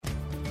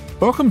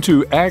Welcome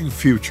to Ag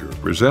Future,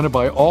 presented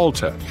by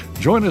Alltech.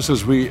 Join us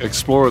as we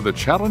explore the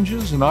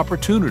challenges and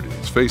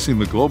opportunities facing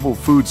the global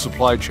food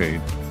supply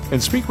chain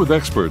and speak with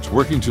experts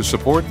working to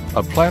support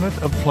a planet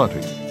of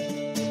plenty.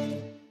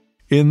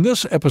 In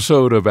this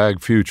episode of Ag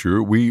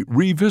Future, we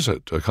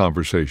revisit a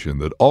conversation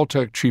that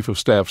Alltech Chief of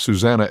Staff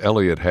Susanna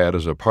Elliott had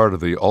as a part of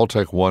the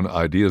Alltech One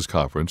Ideas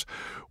Conference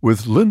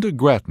with Linda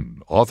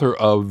Gratton, author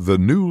of The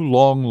New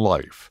Long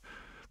Life.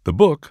 The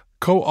book,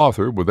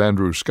 co-authored with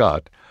Andrew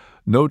Scott,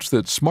 notes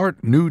that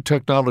smart new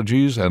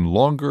technologies and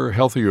longer,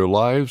 healthier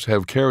lives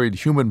have carried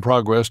human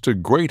progress to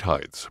great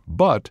heights,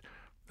 but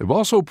they've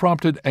also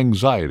prompted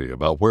anxiety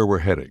about where we're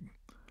heading.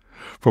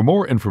 For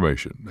more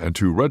information and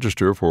to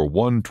register for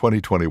One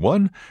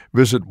 2021,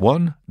 visit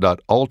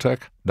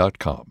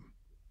one.alltech.com.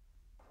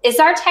 Is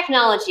our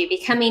technology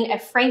becoming a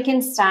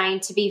Frankenstein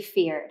to be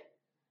feared?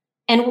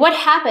 And what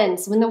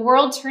happens when the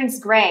world turns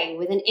gray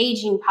with an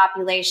aging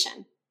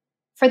population?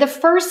 For the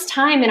first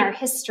time in our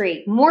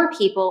history, more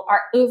people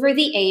are over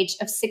the age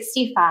of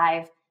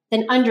 65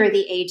 than under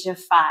the age of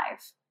 5.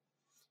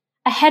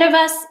 Ahead of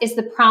us is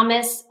the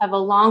promise of a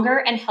longer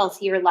and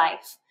healthier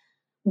life,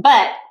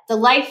 but the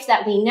life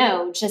that we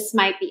know just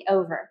might be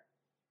over.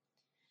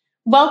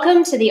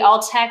 Welcome to the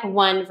Alltech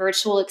One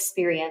virtual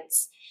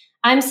experience.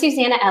 I'm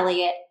Susanna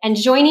Elliott, and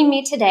joining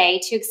me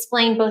today to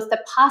explain both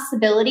the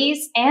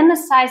possibilities and the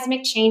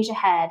seismic change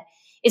ahead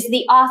is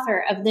the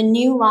author of The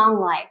New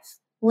Long Life,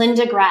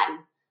 Linda Gratton.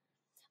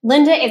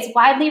 Linda is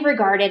widely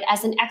regarded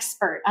as an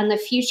expert on the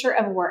future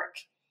of work.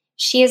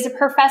 She is a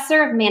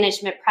professor of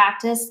management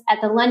practice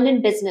at the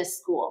London Business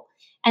School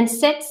and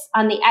sits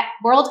on the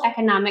World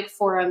Economic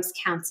Forum's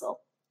Council.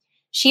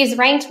 She is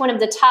ranked one of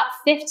the top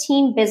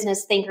 15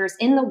 business thinkers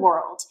in the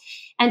world,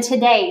 and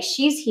today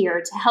she's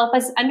here to help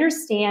us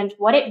understand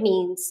what it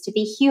means to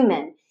be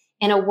human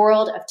in a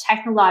world of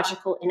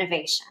technological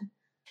innovation.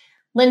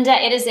 Linda,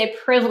 it is a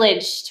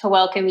privilege to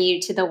welcome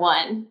you to The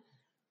One.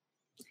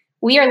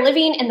 We are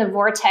living in the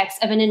vortex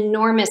of an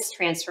enormous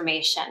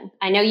transformation.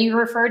 I know you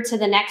referred to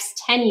the next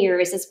 10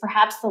 years as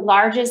perhaps the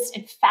largest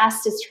and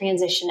fastest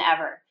transition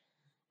ever.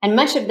 And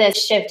much of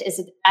this shift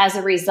is as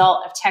a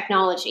result of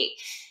technology.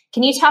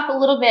 Can you talk a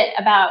little bit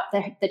about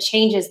the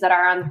changes that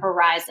are on the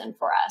horizon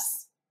for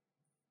us?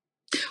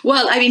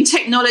 Well,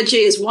 technology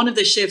is one of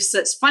the shifts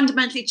that's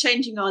fundamentally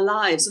changing our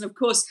lives. And of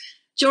course,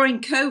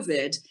 during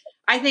COVID,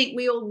 I think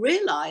we all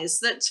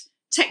realized that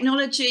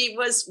technology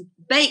was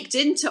baked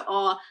into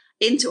our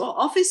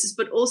offices,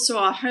 but also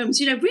our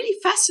homes. Really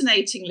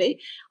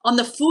fascinatingly, on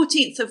the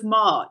 14th of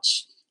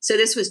March, so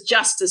this was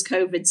just as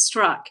COVID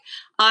struck,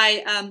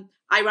 I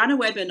ran a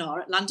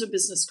webinar at London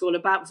Business School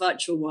about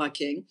virtual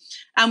working.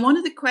 And one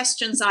of the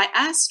questions I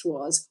asked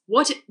was,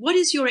 what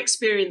is your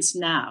experience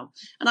now?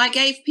 And I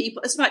gave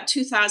people, it's about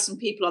 2,000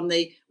 people on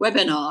the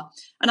webinar,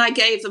 and I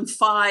gave them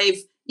 5,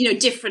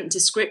 different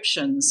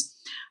descriptions.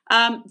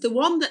 The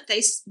one that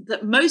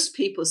most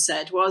people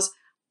said was,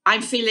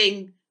 I'm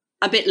feeling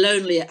a bit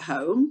lonely at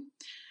home.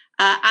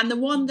 And the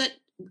one that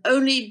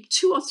only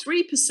 2 or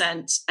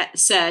 3%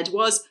 said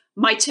was,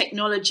 my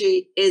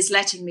technology is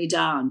letting me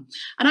down.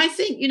 And I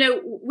think,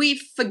 we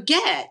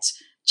forget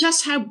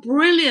just how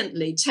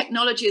brilliantly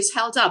technology is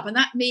held up. And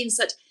that means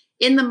that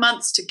in the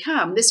months to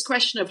come, this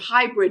question of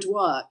hybrid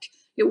work,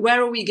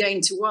 where are we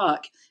going to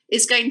work,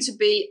 is going to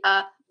be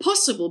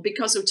possible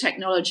because of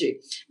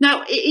technology.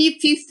 Now,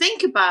 if you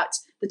think about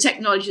the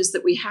technologies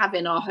that we have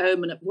in our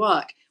home and at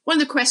work, one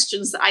of the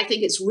questions that I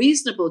think it's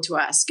reasonable to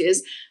ask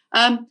is,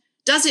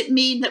 does it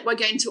mean that we're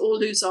going to all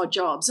lose our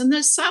jobs? And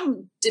there's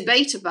some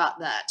debate about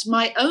that.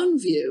 My own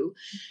view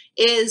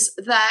is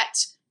that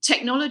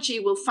technology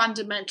will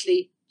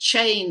fundamentally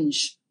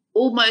change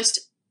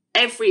almost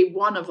every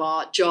one of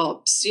our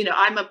jobs.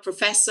 I'm a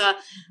professor.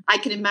 I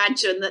can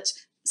imagine that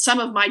some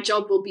of my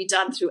job will be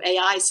done through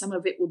AI. Some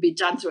of it will be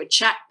done through a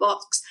chat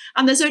box.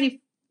 And there's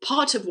only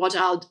part of what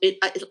I'll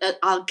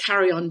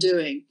carry on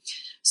doing.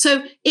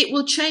 So it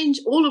will change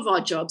all of our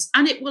jobs,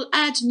 and it will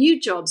add new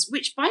jobs,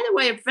 which, by the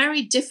way, are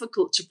very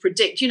difficult to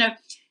predict.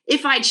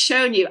 If I'd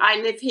shown you, I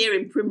live here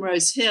in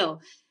Primrose Hill.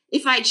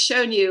 If I'd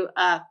shown you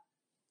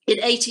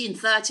in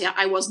 1830,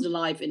 I wasn't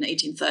alive in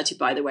 1830,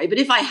 by the way, but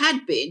if I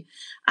had been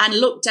and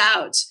looked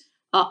out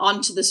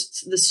onto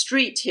the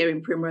street here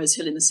in Primrose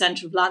Hill in the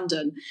centre of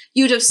London,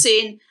 you'd have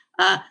seen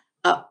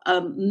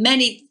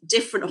many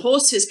different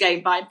horses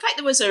going by. In fact,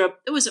 there was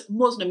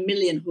more than 1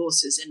 million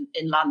horses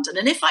in London.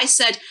 And if I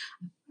said,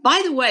 by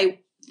the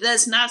way,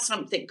 there's now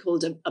something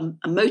called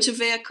a motor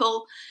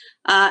vehicle,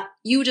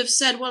 you would have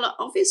said, well,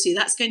 obviously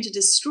that's going to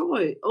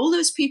destroy all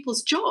those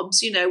people's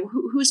jobs.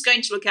 Who's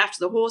going to look after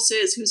the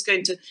horses? Who's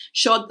going to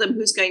shod them?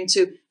 Who's going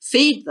to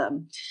feed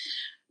them?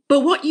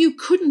 But what you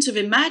couldn't have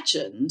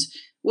imagined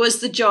was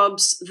the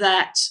jobs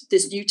that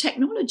this new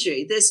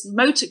technology, this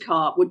motor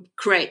car would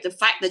create, the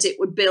fact that it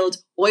would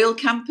build oil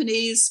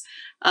companies,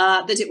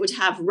 that it would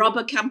have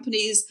rubber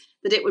companies,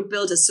 that it would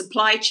build a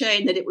supply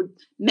chain, that it would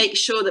make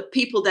sure that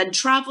people then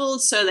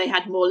traveled so they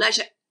had more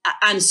leisure,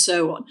 and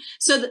so on.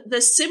 So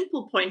the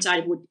simple point I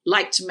would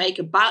like to make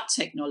about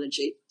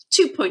technology,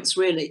 2 points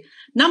really.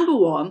 Number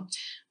one,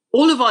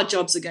 all of our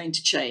jobs are going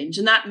to change.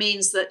 And that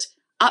means that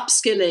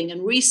upskilling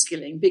and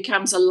reskilling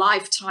becomes a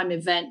lifetime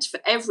event for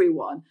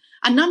everyone.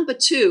 And number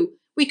two,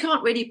 we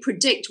can't really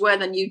predict where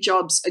the new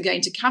jobs are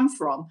going to come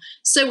from.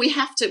 So we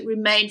have to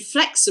remain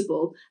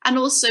flexible and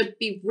also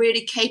be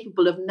really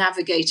capable of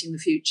navigating the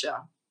future.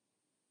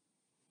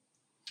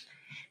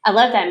 I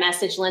love that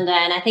message, Linda.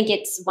 And I think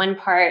it's one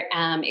part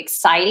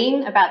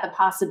exciting about the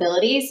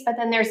possibilities, but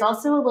then there's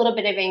also a little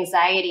bit of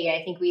anxiety.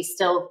 I think we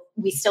still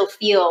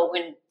feel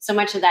when so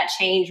much of that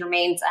change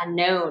remains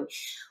unknown.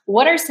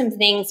 What are some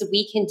things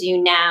we can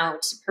do now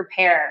to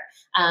prepare?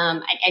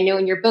 I know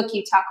in your book,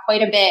 you talk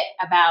quite a bit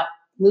about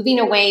moving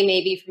away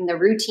maybe from the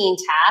routine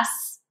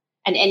tasks.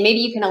 And maybe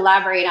you can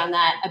elaborate on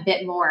that a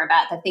bit more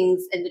about the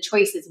things and the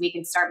choices we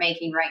can start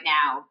making right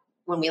now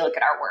when we look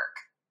at our work.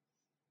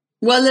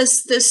 Well,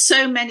 there's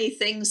so many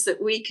things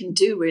that we can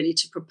do really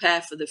to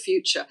prepare for the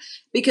future,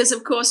 because,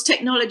 of course,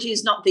 technology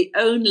is not the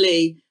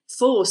only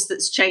force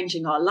that's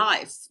changing our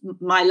life.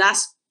 My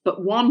last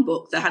but one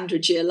book, The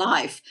 100-Year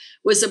Life,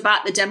 was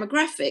about the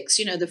demographics,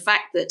 the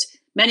fact that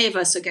many of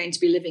us are going to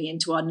be living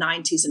into our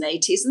 90s and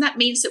 80s, and that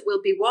means that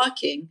we'll be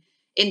working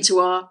into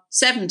our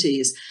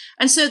 70s.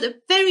 And so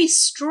the very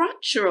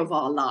structure of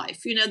our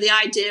life, the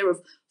idea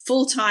of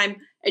full-time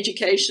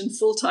education,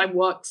 full-time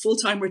work,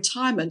 full-time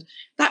retirement,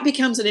 that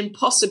becomes an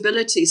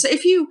impossibility. So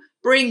if you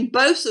bring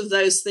both of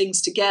those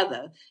things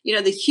together,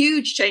 the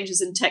huge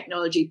changes in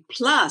technology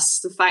plus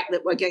the fact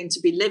that we're going to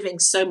be living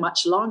so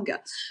much longer,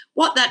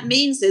 what that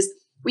means is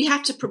we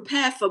have to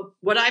prepare for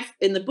what I've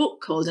in the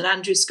book called, and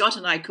Andrew Scott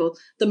and I call,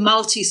 the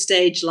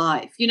multi-stage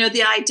life.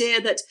 The idea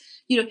that,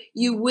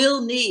 you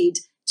will need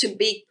to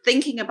be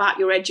thinking about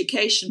your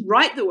education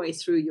right the way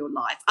through your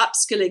life,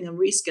 upskilling and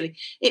reskilling.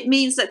 It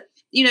means that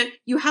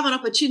you have an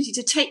opportunity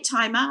to take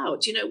time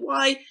out.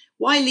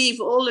 Why leave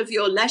all of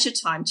your leisure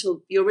time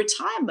till your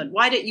retirement?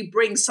 Why don't you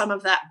bring some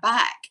of that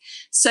back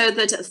so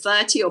that at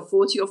 30 or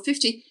 40 or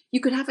 50, you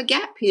could have a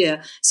gap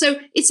year? So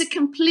it's a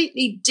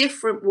completely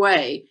different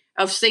way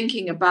of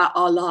thinking about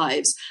our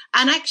lives.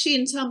 And actually,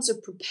 in terms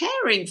of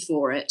preparing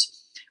for it,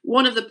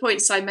 one of the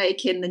points I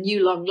make in The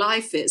New Long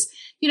Life is,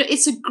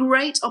 it's a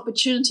great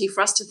opportunity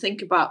for us to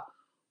think about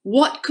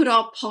what could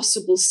our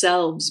possible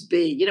selves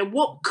be?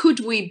 What could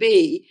we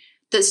be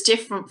that's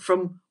different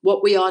from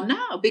what we are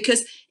now?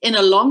 Because in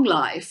a long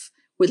life,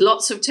 with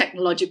lots of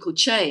technological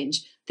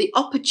change, the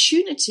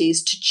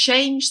opportunities to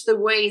change the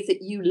way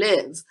that you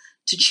live,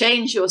 to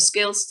change your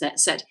skill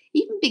set,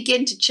 even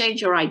begin to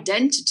change your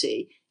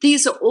identity,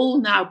 these are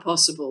all now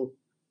possible.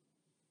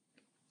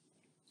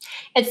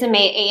 It's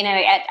amazing.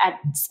 I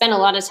spent a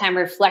lot of time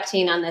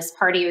reflecting on this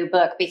part of your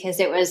book because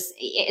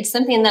it's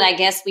something that I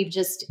guess we've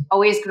just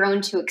always grown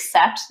to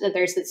accept, that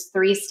there's this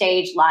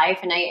 3-stage life,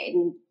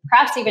 and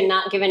perhaps even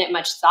not given it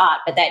much thought,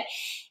 but that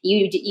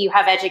you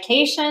have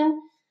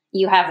education,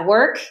 you have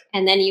work,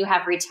 and then you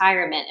have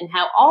retirement, and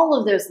how all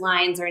of those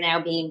lines are now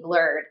being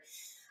blurred.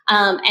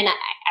 And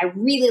I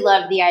really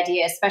love the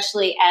idea,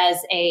 especially as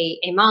a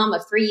mom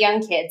of 3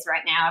 young kids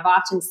right now. I've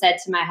often said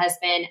to my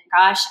husband,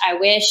 gosh, I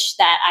wish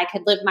that I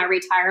could live my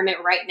retirement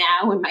right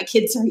now when my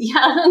kids are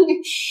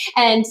young.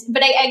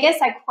 But I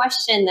guess I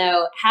question,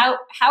 though, how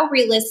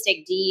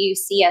realistic do you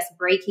see us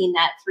breaking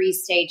that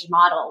 3-stage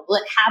model? Will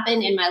it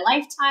happen in my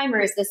lifetime, or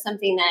is this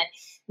something that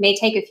may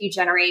take a few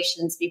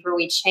generations before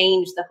we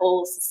change the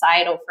whole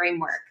societal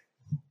framework?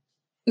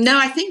 No,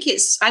 I think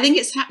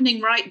it's happening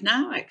right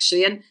now,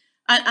 actually.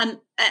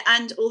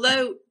 And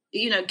although,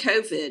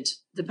 COVID,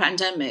 the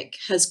pandemic,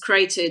 has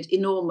created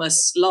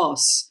enormous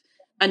loss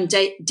and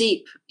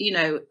deep,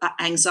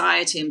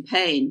 anxiety and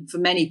pain for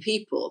many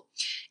people,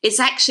 it's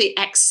actually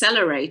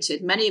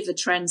accelerated many of the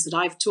trends that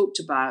I've talked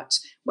about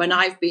when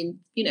I've been,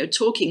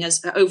 talking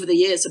over the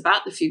years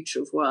about the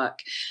future of work,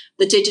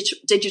 the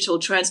digital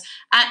trends.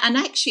 And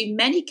actually,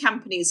 many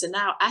companies are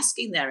now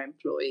asking their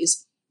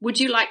employees, would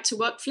you like to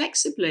work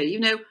flexibly?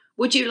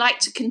 Would you like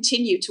to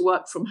continue to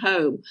work from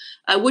home?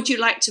 Would you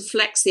like to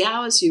flex the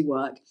hours you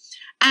work?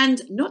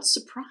 And not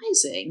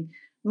surprising,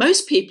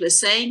 most people are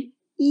saying,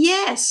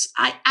 yes,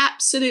 I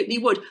absolutely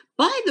would.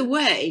 By the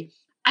way,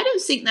 I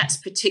don't think that's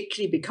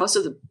particularly because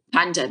of the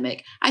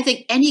pandemic. I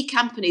think any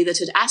company that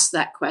had asked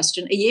that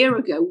question a year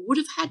ago would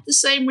have had the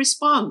same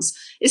response.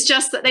 It's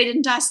just that they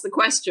didn't ask the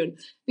question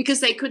because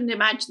they couldn't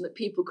imagine that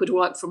people could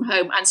work from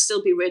home and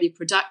still be really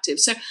productive.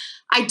 So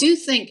I do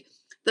think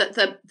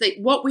that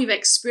what we've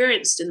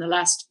experienced in the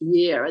last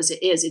year, it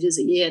is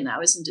a year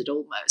now, isn't it,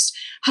 almost,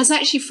 has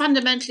actually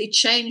fundamentally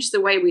changed the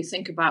way we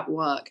think about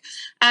work.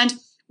 And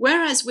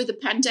whereas with the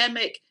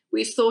pandemic,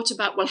 we've thought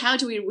about, well, how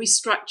do we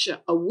restructure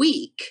a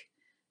week?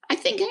 I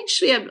think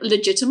actually a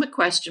legitimate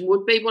question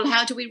would be, well,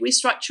 how do we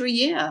restructure a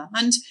year?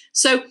 And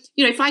so,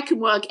 if I can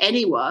work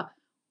anywhere,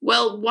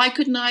 well, why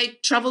couldn't I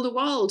travel the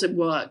world and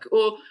work?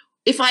 Or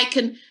if I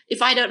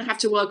don't have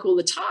to work all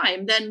the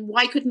time, then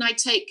why couldn't I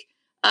take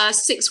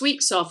 6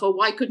 weeks off, or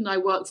why couldn't I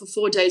work for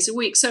 4 days a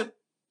week? So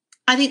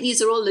I think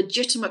these are all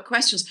legitimate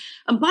questions.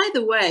 And by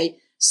the way,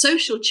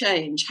 social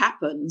change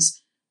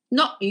happens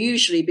not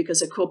usually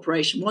because a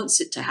corporation wants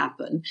it to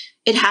happen.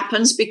 It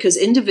happens because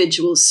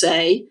individuals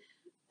say,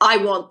 I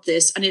want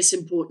this and it's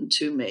important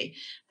to me.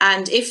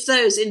 And if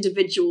those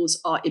individuals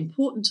are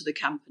important to the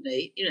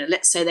company,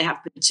 let's say they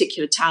have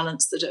particular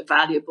talents that are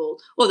valuable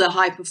or they're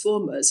high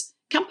performers,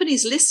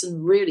 companies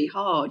listen really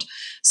hard.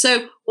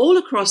 So all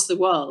across the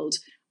world,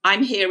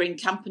 I'm hearing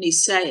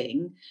companies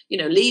saying,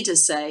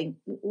 leaders saying,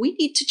 we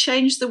need to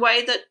change the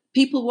way that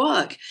people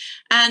work.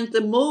 And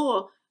the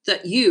more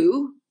that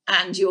you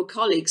and your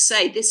colleagues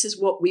say, this is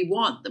what we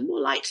want, the more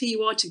likely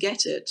you are to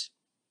get it.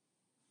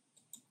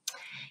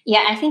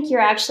 Yeah, I think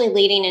you're actually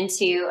leading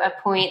into a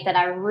point that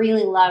I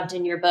really loved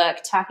in your book,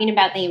 talking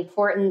about the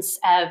importance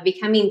of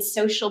becoming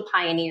social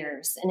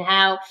pioneers and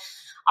how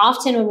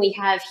often when we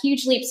have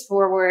huge leaps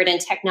forward in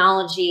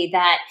technology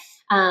that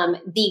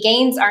the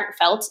gains aren't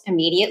felt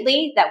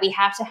immediately, that we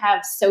have to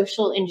have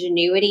social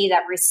ingenuity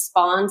that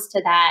responds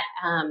to that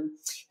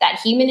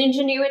human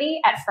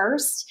ingenuity at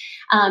first.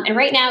 And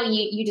right now,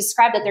 you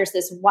describe that there's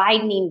this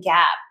widening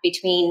gap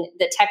between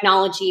the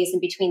technologies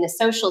and between the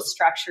social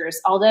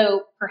structures,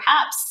 although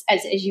perhaps,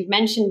 as you've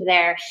mentioned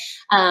there,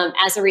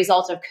 as a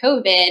result of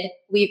COVID,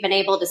 we've been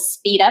able to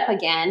speed up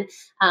again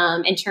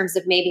in terms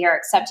of maybe our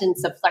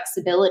acceptance of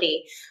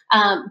flexibility.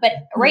 But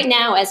right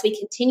now, as we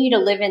continue to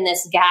live in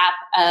this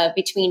gap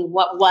between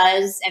what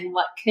was and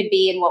what could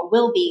be and what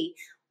will be,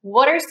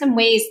 what are some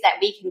ways that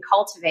we can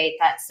cultivate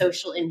that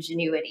social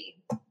ingenuity?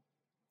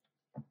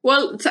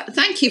 Well,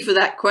 thank you for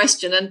that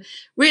question. And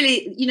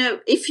really,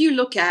 if you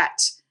look at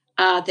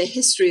the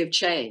history of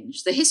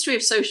change, the history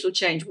of social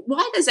change,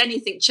 why does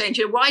anything change?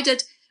 Why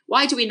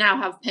do we now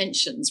have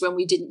pensions when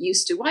we didn't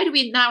used to? Why do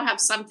we now have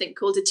something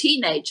called a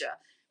teenager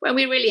when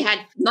we really had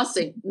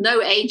nothing?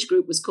 No age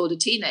group was called a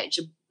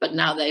teenager, but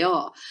now they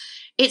are.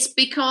 It's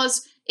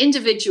because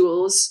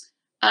individuals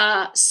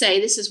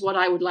say, this is what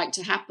I would like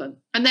to happen.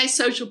 And they're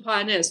social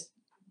pioneers.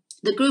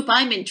 The group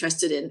I'm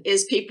interested in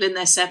is people in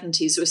their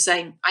 70s who are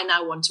saying, I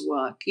now want to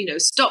work.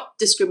 Stop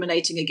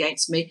discriminating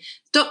against me.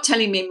 Stop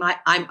telling me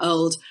I'm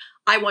old.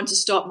 I want to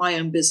start my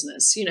own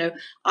business.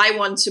 I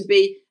want to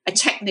be a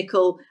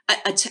technical,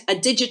 a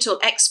digital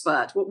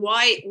expert.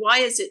 Why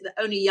is it that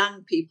only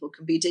young people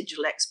can be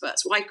digital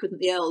experts? Why couldn't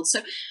the old?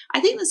 So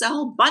I think there's a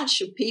whole bunch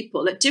of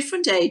people at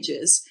different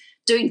ages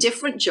doing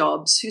different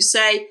jobs who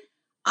say,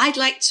 I'd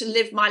like to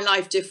live my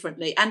life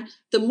differently. And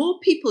the more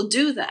people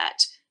do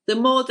that, the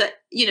more that,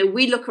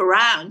 we look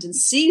around and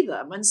see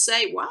them and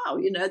say, wow,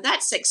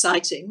 that's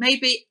exciting.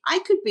 Maybe I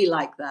could be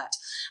like that.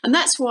 And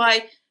that's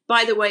why,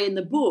 by the way, in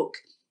the book,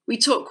 we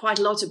talk quite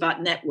a lot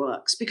about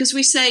networks, because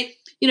we say,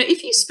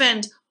 if you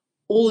spend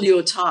all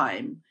your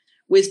time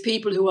with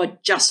people who are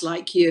just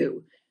like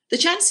you, the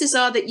chances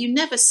are that you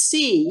never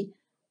see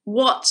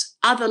what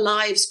other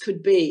lives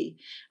could be.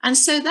 And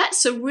so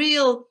that's a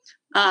real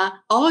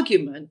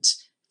argument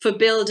for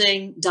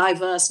building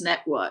diverse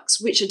networks,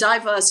 which are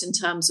diverse in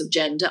terms of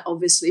gender,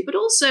 obviously, but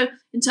also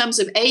in terms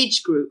of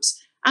age groups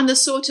and the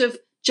sort of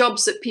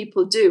jobs that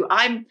people do.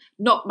 I'm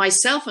not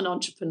myself an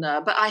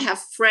entrepreneur, but I have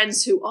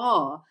friends who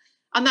are.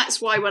 And that's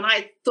why when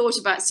I thought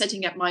about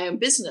setting up my own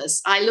business,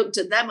 I looked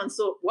at them and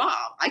thought,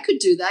 wow, I could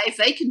do that. If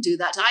they can do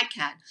that, I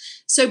can.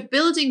 So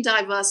building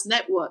diverse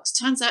networks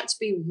turns out to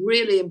be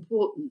really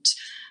important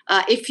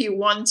if you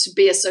want to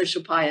be a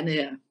social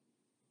pioneer.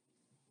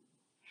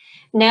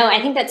 No,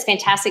 I think that's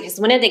fantastic, because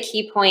one of the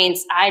key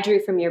points I drew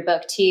from your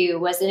book too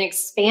was an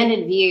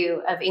expanded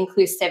view of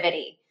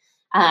inclusivity.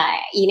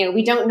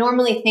 We don't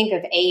normally think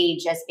of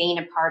age as being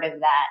a part of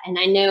that. And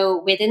I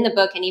know within the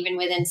book and even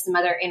within some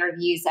other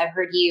interviews, I've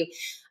heard you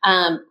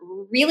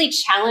really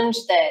challenge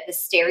the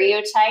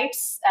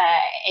stereotypes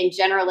and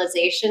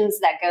generalizations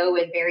that go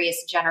with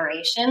various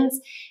generations.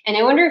 And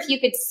I wonder if you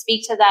could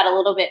speak to that a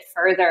little bit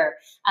further,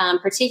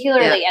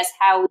 particularly as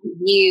how we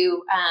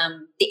view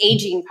the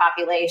aging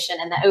population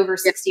and the over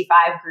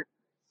 65 group.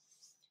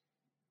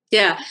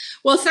 Yeah.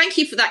 Well, thank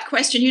you for that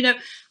question.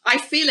 I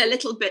feel a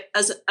little bit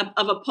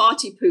of a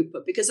party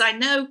pooper, because I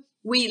know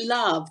we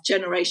love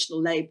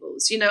generational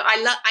labels.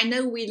 I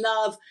know we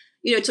love,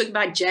 talking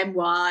about Gen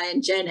Y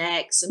and Gen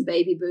X and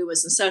baby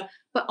boomers and so on.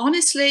 But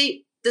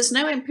honestly, there's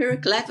no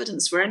empirical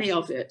evidence for any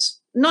of it.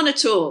 None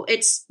at all.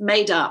 It's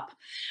made up.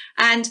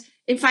 And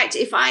in fact,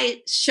 if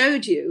I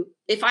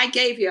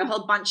gave you a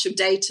whole bunch of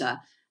data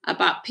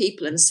about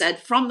people and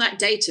said, from that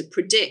data,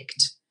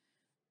 predict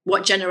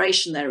what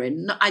generation they're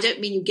in. I don't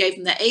mean you gave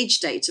them their age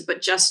data,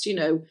 but just,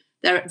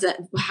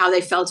 how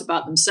they felt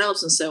about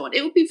themselves and so on.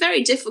 It would be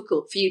very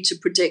difficult for you to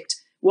predict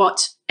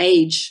what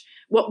age,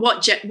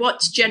 what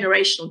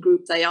generational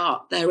group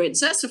they're in.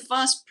 So that's the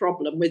first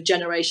problem with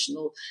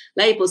generational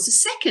labels. The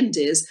second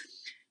is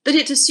that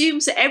it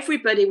assumes that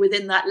everybody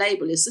within that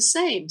label is the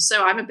same.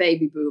 So I'm a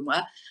baby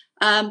boomer,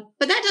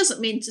 but that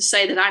doesn't mean to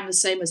say that I'm the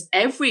same as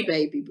every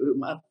baby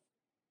boomer.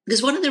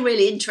 Because one of the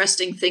really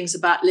interesting things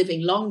about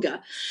living longer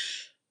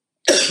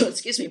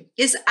excuse me,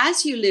 is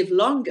as you live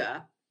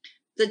longer,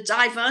 the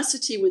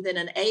diversity within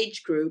an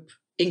age group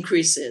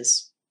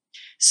increases.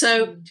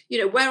 So,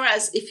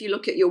 whereas if you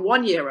look at your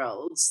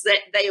 1-year-olds,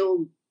 they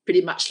all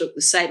pretty much look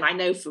the same. I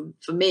know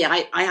for me,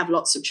 I have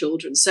lots of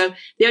children. So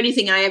the only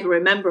thing I ever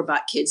remember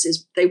about kids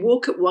is they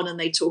walk at 1 and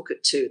they talk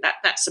at 2.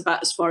 That's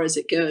about as far as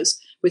it goes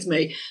with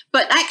me.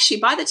 But actually,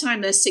 by the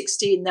time they're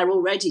 16, they're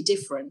already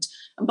different.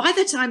 And by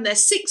the time they're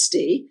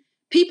 60,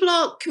 people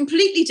are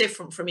completely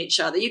different from each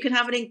other. You can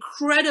have an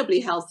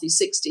incredibly healthy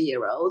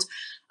 60-year-old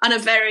and a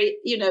very,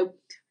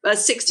 a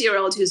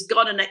 60-year-old who's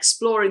gone and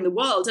exploring the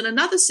world, and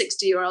another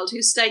 60-year-old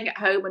who's staying at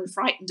home and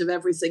frightened of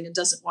everything and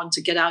doesn't want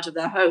to get out of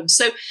their home.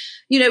 So,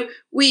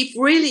 we've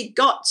really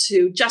got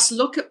to just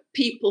look at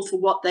people for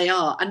what they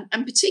are,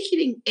 and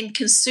particularly in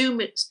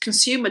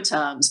consumer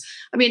terms.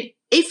 I mean,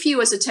 if you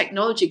as a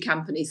technology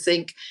company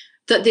think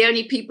that the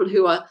only people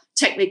who are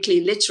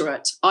technically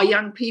literate are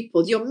young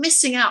people, you're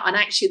missing out on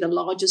actually the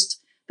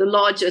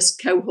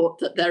largest cohort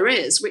that there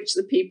is, which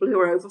are the people who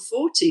are over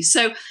 40.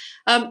 So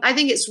I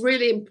think it's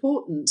really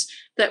important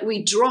that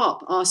we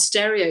drop our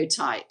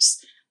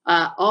stereotypes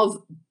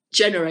of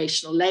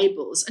generational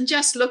labels and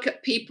just look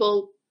at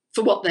people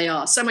for what they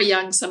are. Some are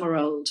young, some are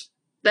old.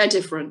 They're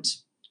different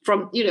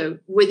from,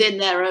 within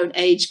their own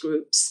age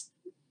groups.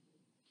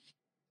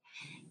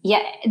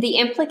 Yeah, the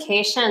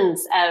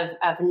implications of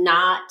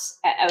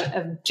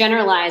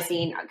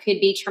generalizing could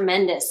be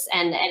tremendous.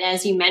 And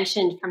as you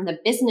mentioned, from the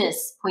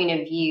business point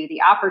of view,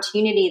 the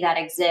opportunity that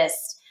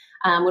exists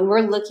when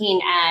we're looking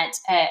at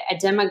a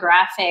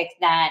demographic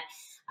that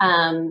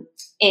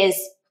is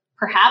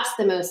perhaps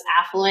the most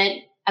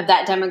affluent of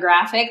that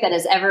demographic that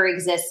has ever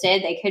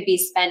existed. They could be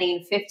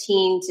spending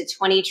 $15 to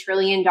 $20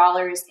 trillion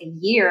a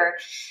year.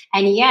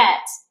 And yet,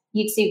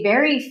 you'd see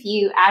very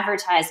few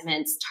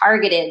advertisements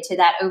targeted to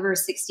that over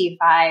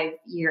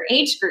 65-year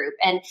age group.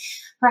 And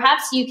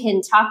perhaps you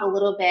can talk a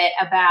little bit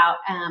about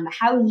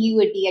how you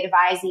would be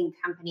advising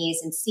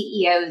companies and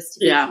CEOs to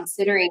be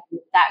considering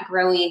that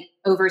growing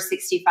over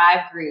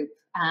 65 group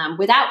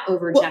without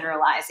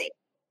overgeneralizing.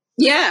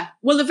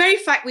 Well, the very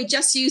fact we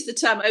just used the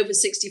term over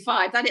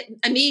 65, that it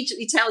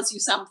immediately tells you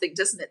something,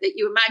 doesn't it? That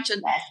you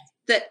imagine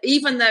that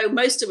even though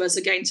most of us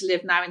are going to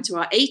live now into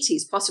our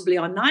 80s, possibly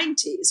our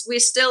 90s, we're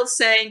still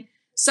saying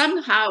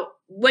somehow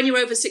when you're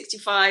over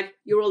 65,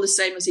 you're all the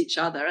same as each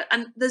other.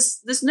 And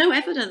there's no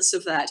evidence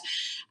of that.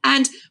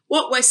 And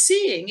what we're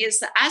seeing is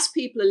that as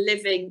people are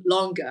living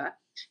longer,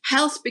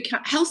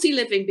 healthy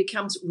living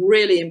becomes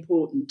really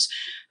important.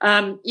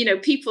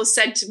 People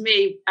said to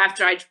me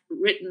after I'd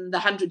written The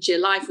 100-Year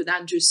Life with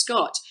Andrew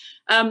Scott,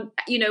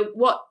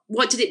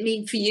 what did it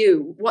mean for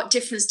you? What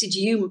difference did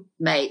you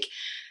make?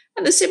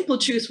 And the simple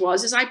truth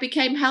is I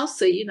became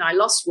healthy. I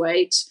lost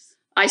weight.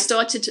 I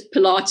started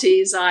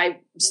Pilates. I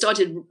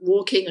started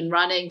walking and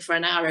running for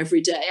an hour every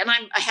day. And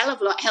I'm a hell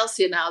of a lot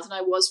healthier now than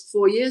I was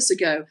 4 years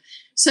ago.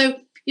 So,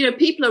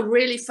 people are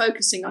really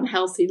focusing on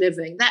healthy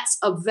living. That's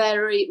a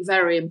very,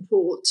 very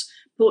important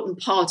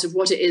part of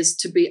what it is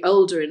to be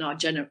older in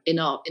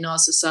our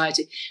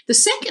society. The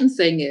second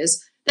thing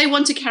is they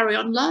want to carry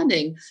on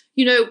learning.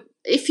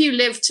 If you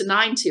live to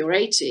 90 or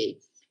 80,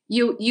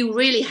 you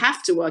really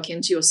have to work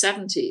into your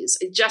 70s.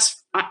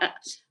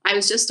 I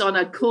was just on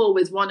a call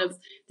with one of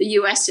the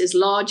US's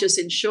largest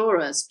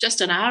insurers just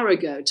an hour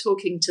ago,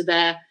 talking to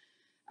their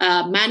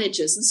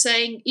managers and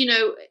saying,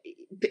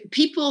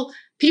 people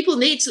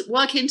need to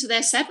work into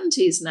their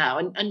 70s now,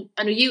 and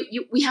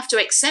we have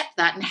to accept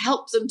that and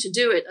help them to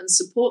do it and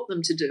support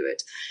them to do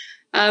it.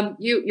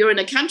 You're in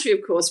a country,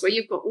 of course, where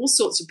you've got all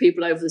sorts of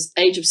people over the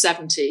age of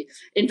 70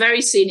 in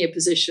very senior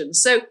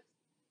positions. So,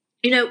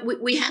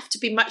 we have to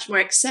be much more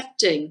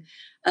accepting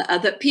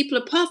that people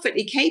are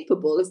perfectly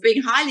capable of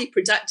being highly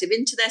productive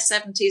into their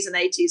 70s and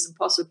 80s and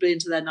possibly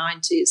into their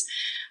 90s.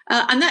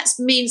 And that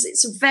means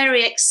it's a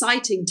very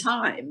exciting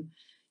time.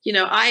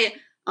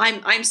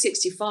 I'm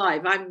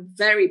 65. I'm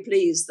very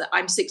pleased that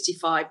I'm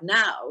 65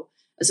 now,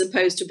 as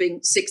opposed to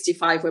being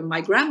 65 when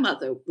my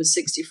grandmother was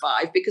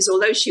 65, because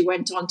although she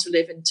went on to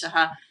live into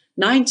her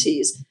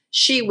 90s,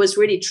 she was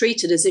really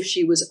treated as if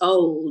she was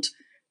old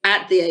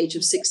at the age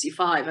of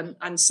 65.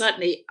 And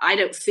certainly I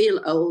don't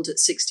feel old at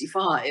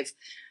 65.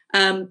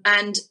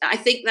 And I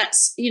think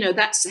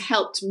that's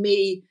helped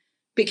me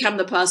become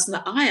the person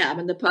that I am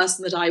and the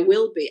person that I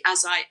will be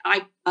as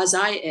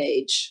I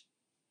age.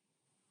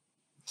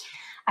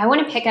 I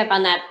want to pick up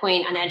on that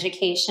point on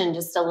education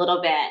just a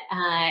little bit.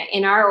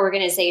 In our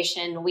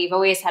organization, we've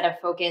always had a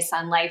focus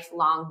on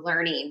lifelong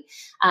learning.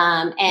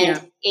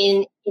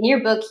 In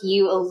your book,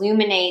 you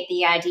illuminate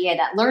the idea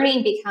that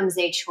learning becomes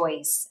a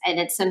choice, and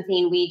it's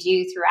something we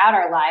do throughout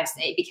our lives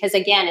because,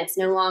 again, it's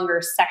no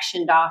longer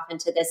sectioned off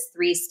into this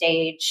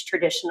 3-stage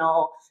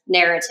traditional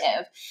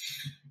narrative.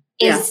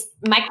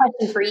 My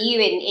question for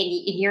you, and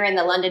you're in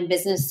the London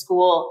Business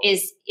School,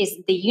 is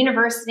the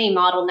university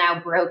model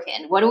now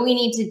broken? What do we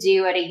need to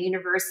do at a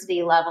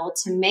university level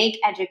to make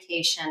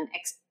education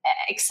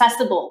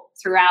accessible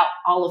throughout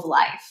all of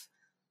life?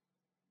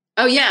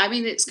 Oh, yeah. I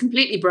mean, it's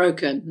completely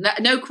broken.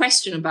 No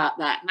question about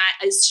that. And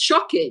it's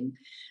shocking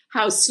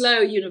how slow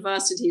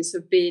universities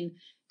have been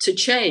to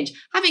change.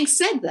 Having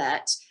said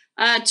that,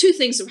 2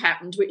 things have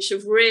happened which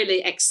have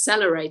really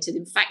accelerated,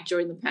 in fact,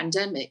 during the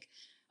pandemic.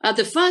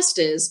 The first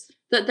is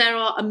that there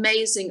are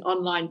amazing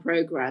online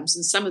programs,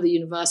 and some of the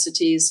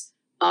universities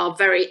are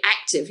very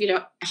active.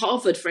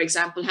 Harvard, for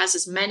example, has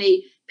as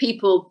many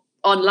people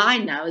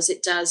online now as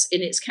it does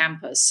in its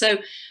campus. So,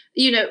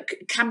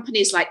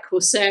 companies like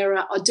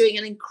Coursera are doing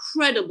an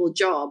incredible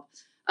job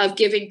of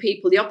giving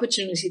people the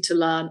opportunity to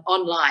learn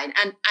online.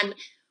 And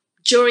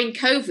during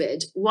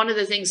COVID, one of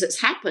the things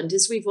that's happened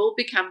is we've all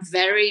become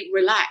very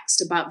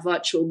relaxed about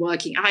virtual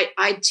working.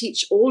 I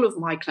teach all of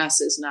my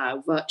classes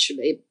now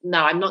virtually.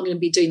 Now, I'm not going to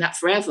be doing that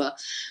forever,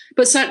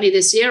 but certainly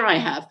this year I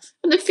have.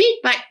 And the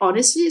feedback,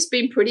 honestly, has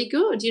been pretty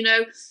good.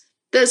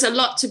 There's a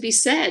lot to be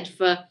said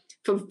for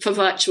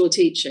virtual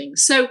teaching.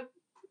 So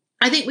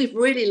I think we've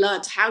really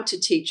learned how to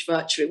teach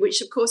virtually, which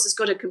of course has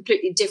got a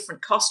completely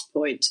different cost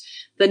point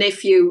than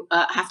if you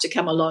have to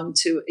come along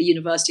to a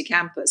university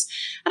campus.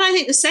 And I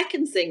think the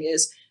second thing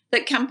is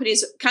that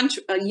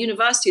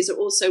universities are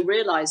also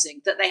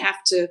realizing that they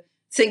have to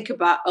think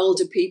about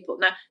older people.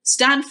 Now,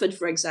 Stanford,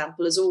 for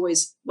example, has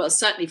always, well,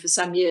 certainly for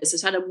some years,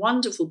 has had a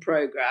wonderful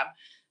program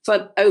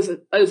for over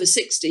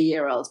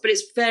 60-year-olds, but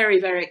it's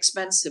very, very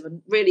expensive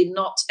and really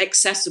not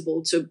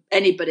accessible to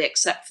anybody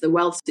except for the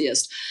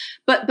wealthiest.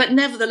 But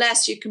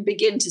nevertheless, you can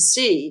begin to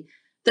see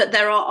that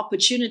there are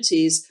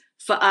opportunities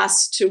for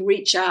us to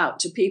reach out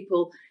to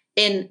people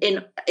in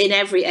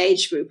every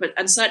age group.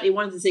 And certainly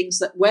one of the things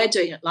that we're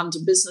doing at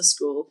London Business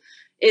School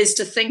is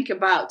to think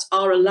about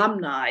our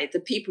alumni, the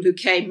people who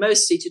came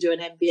mostly to do an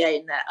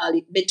MBA in their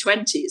early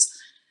mid-20s.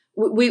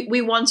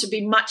 We want to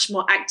be much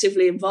more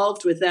actively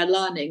involved with their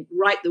learning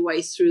right the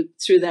way through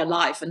their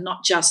life, and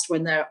not just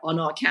when they're on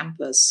our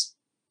campus.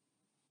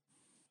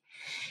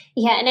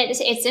 Yeah, and it's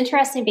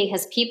interesting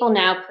because people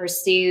now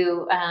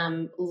pursue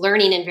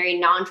learning in very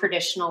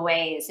non-traditional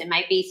ways. It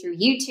might be through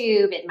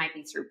YouTube, it might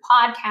be through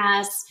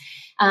podcasts.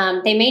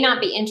 They may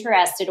not be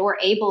interested or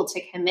able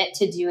to commit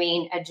to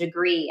doing a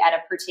degree at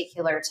a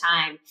particular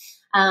time.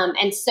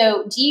 And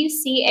so do you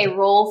see a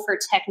role for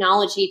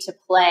technology to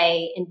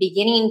play in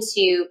beginning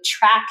to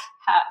track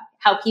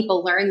how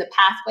people learn, the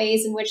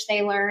pathways in which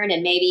they learn,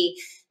 and maybe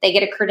they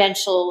get a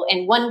credential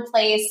in one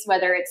place,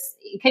 whether it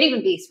could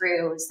even be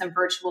through some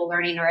virtual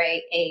learning or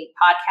a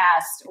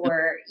podcast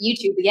or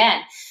YouTube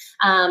again.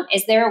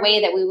 Is there a way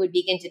that we would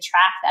begin to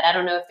track that? I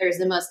don't know if there's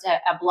a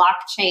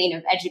blockchain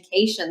of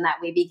education that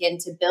we begin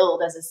to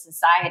build as a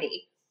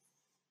society.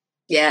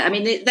 Yeah, I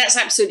mean, that's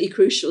absolutely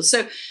crucial.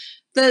 So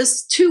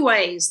there's two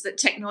ways that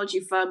technology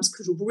firms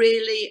could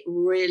really,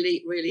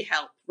 really, really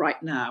help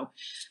right now.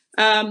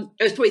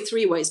 There's probably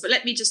three ways, but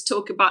let me just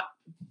talk about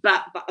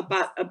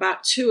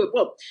two.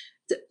 Well,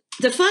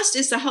 the first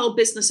is the whole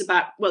business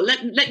about, well,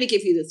 let me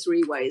give you the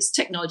three ways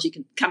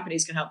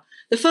companies can help.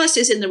 The first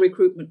is in the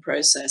recruitment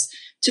process,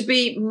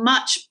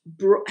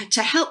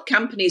 to help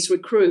companies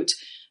recruit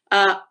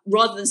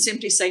rather than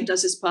simply saying,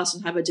 does this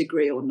person have a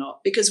degree or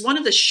not? Because one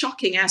of the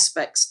shocking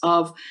aspects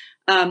of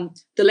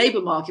the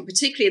labor market,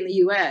 particularly in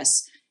the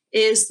US,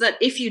 is that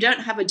if you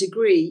don't have a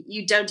degree,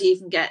 you don't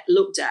even get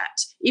looked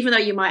at, even though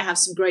you might have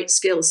some great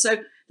skills. So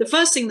the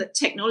first thing that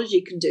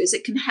technology can do is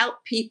it can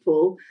help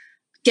people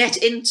get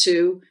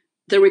into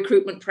the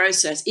recruitment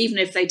process, even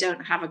if they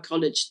don't have a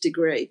college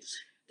degree.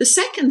 The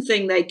second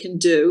thing they can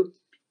do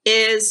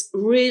is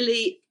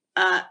really,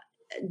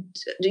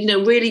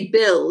 really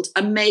build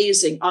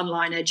amazing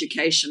online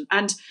education.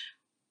 And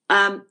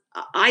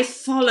I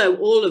follow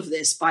all of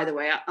this, by the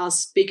way. I'll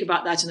speak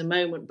about that in a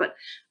moment, but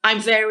I'm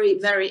very,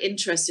 very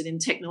interested in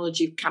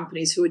technology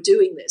companies who are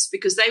doing this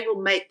because they will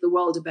make the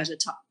world a better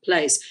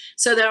place.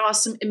 So there are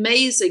some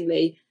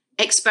amazingly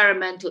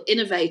experimental,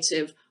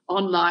 innovative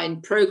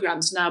online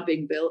programs now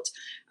being built.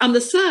 And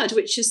the third,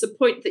 which is the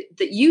point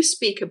that you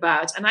speak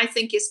about, and I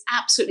think is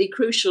absolutely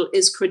crucial,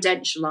 is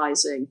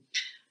credentializing.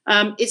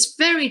 It's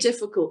very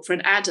difficult for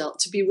an adult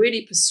to be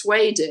really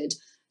persuaded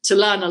to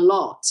learn a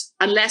lot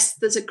unless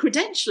there's a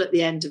credential at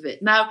the end of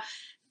it. Now,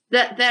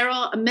 that there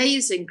are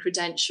amazing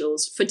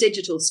credentials for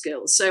digital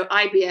skills. So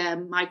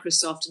IBM,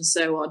 Microsoft, and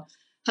so on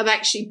have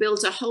actually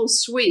built a whole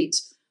suite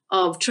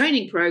of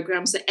training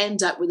programs that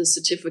end up with a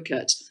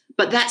certificate.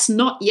 But that's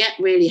not yet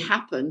really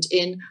happened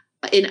in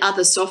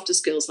other softer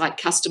skills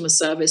like customer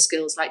service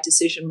skills, like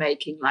decision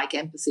making, like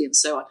empathy, and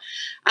so on.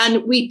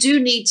 And we do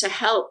need to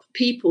help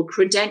people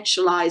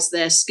credentialize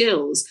their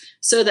skills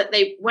so that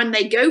when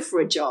they go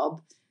for a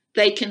job,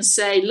 they can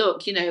say,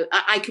 look,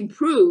 I can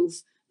prove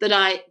that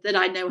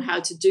I know how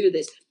to do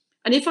this.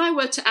 And if I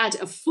were to add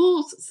a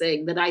fourth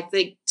thing that I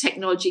think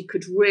technology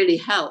could really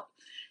help,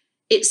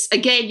 it's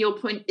again your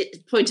point,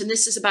 and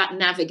this is about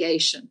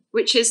navigation,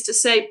 which is to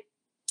say,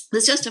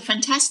 there's a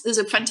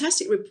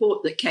fantastic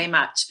report that came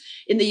out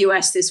in the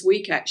US this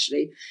week,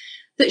 actually,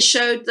 that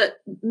showed that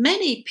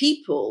many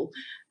people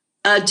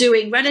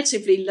doing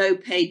relatively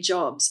low-paid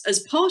jobs, as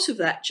part of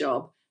that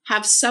job,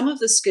 have some of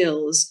the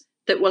skills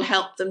that will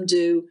help them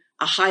do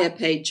a higher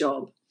paid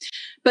job.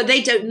 But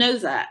they don't know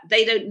that.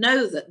 They don't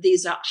know that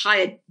these are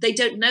higher. They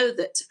don't know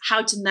that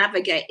how to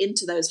navigate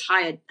into those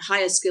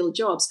higher skilled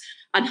jobs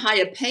and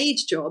higher paid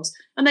jobs.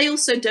 And they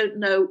also don't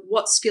know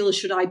what skills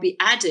should I be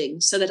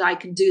adding so that I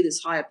can do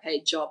this higher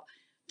paid job.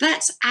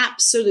 That's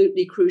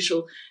absolutely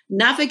crucial.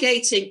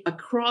 Navigating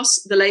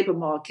across the labor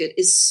market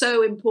is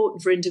so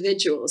important for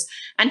individuals,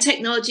 and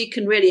technology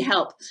can really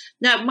help.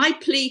 Now, my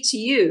plea to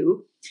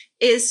you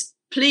is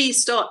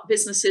please start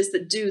businesses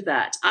that do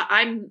that.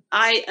 I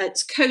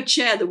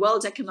co-chair the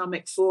World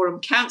Economic Forum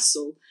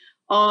Council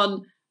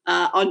on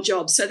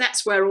jobs. So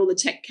that's where all the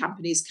tech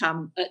companies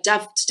come to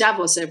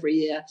Davos every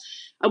year.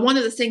 And one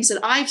of the things that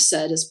I've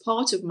said as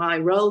part of my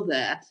role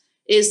there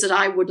is that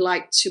I would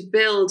like to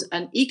build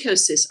an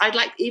ecosystem. I'd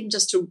like even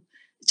just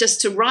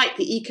to write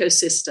the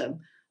ecosystem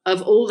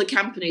of all the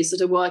companies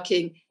that are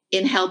working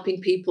in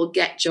helping people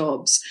get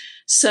jobs.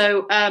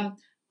 So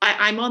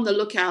I'm on the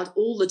lookout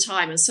all the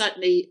time. And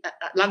certainly at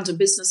London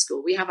Business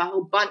School, we have a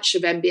whole bunch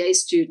of MBA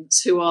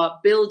students who are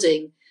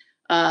building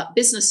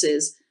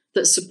businesses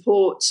that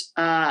support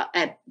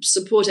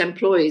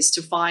employees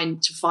to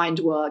find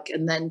work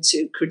and then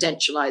to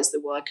credentialize the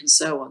work and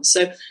so on.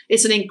 So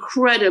it's an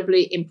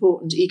incredibly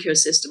important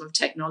ecosystem of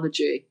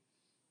technology.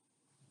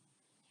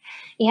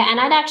 Yeah,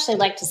 and I'd actually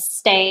like to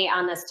stay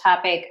on this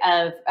topic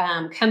of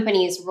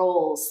companies'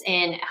 roles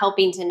in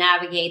helping to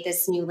navigate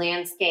this new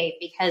landscape,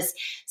 because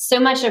so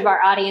much of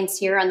our audience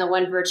here on the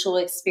One Virtual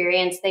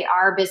Experience, they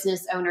are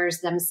business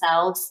owners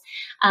themselves.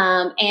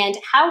 And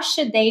how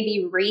should they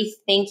be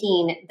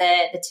rethinking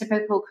the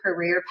typical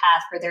career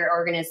path for their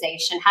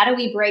organization? How do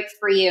we break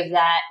free of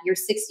that, you're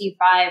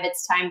 65,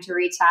 it's time to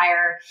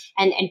retire,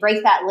 and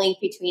break that link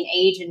between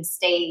age and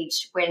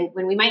stage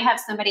when we might have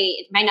somebody,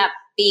 it might not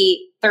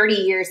be 30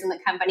 years in the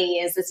company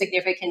is a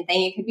significant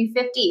thing. It could be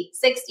 50,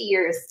 60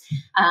 years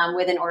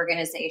with an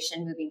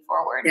organization moving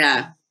forward.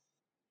 Yeah.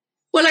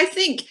 Well, I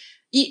think,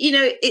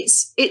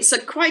 it's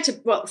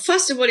well,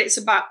 first of all, it's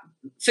about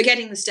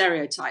forgetting the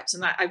stereotypes.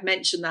 And I've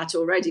mentioned that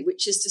already,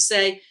 which is to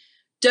say,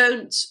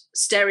 don't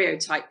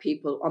stereotype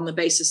people on the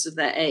basis of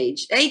their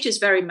age. Age is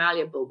very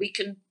malleable.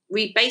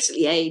 We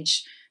basically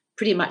age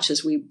pretty much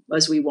as we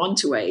want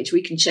to age.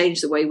 We can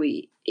change the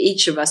way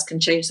each of us can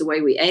change the way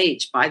we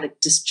age by the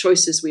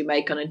choices we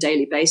make on a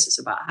daily basis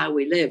about how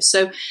we live.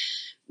 So,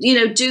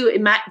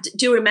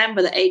 do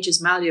remember that age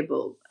is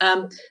malleable.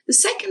 The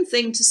second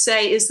thing to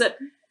say is that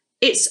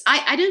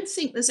I don't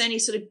think there's any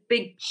sort of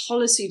big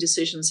policy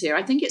decisions here.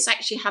 I think it's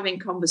actually having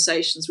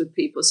conversations with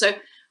people. So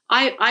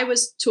I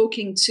was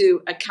talking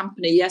to a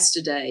company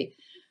yesterday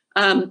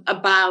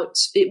about,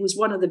 it was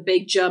one of the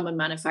big German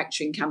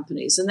manufacturing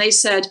companies. And they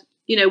said,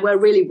 we're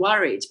really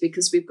worried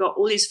because we've got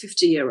all these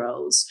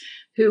 50-year-olds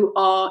who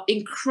are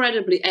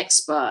incredibly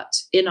expert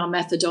in our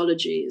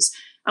methodologies.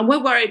 And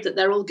we're worried that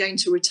they're all going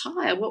to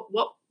retire.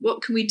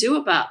 What can we do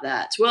about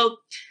that? Well,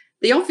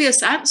 the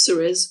obvious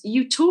answer is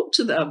you talk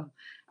to them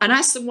and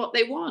ask them what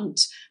they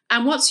want.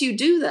 And once you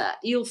do that,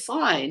 you'll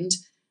find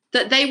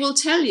that they will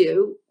tell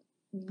you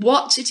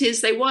what it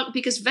is they want,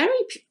 because very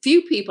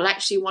few people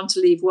actually want to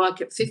leave work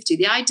at 50.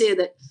 The idea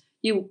that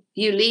you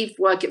leave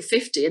work at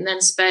 50 and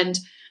then spend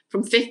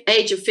from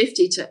age of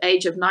 50 to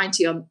age of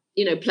 90 on,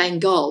 playing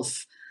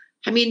golf.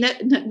 I mean,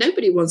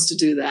 nobody wants to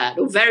do that,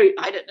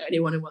 I don't know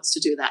anyone who wants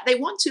to do that. They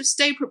want to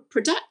stay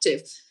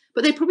productive,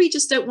 but they probably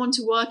just don't want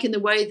to work in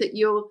the way that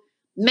you're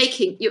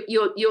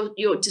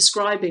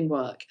describing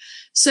work.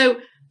 So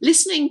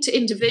listening to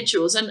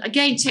individuals, and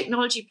again,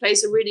 technology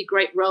plays a really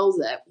great role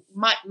there.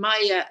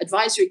 My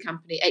advisory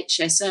company,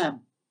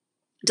 HSM,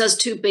 does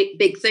two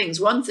big things.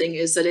 One thing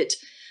is that it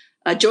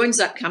joins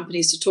up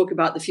companies to talk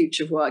about the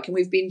future of work. And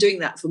we've been doing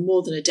that for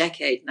more than a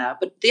decade now.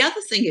 But the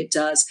other thing it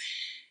does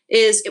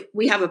is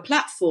we have a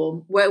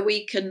platform where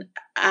we can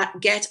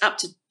get up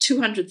to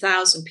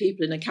 200,000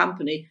 people in a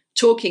company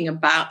talking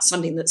about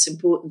something that's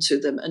important to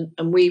them.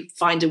 And we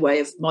find a way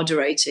of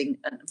moderating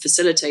and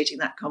facilitating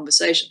that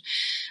conversation.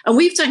 And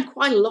we've done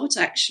quite a lot,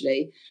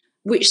 actually,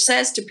 which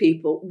says to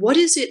people, what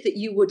is it that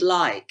you would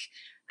like?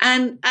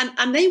 And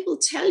they will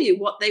tell you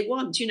what they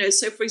want.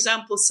 So, for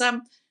example,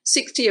 some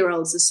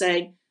 60-year-olds are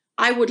saying,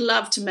 I would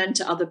love to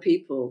mentor other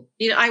people.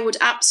 I would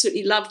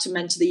absolutely love to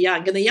mentor the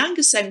young. And the young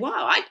are saying,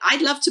 wow,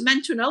 I'd love to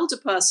mentor an older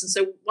person.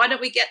 So why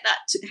don't we get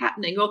that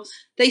happening? Or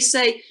they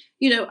say,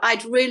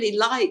 I'd really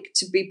like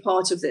to be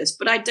part of this,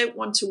 but I don't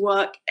want to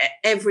work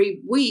every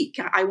week.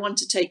 I want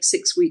to take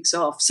 6 weeks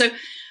off. So,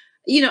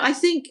 I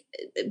think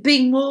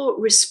being more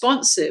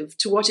responsive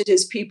to what it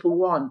is people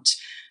want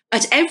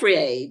at every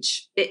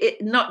age,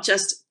 not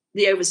just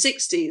the over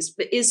 60s,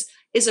 but is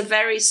a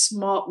very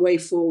smart way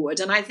forward.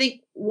 And I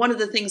think one of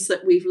the things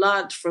that we've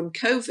learned from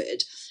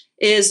COVID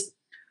is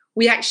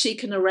we actually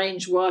can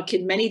arrange work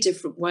in many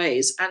different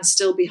ways and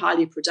still be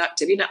highly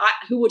productive.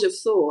 Who would have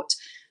thought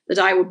that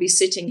I would be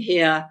sitting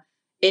here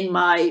in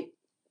my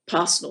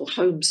personal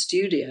home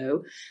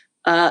studio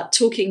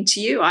talking to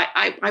you?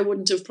 I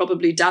wouldn't have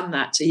probably done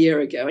that a year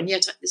ago. And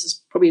yet this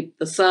is probably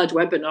the third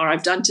webinar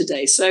I've done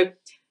today. So,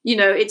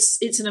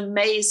 it's an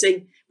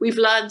amazing, we've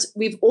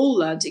all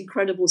learned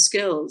incredible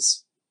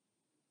skills.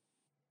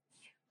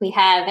 We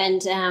have.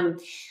 And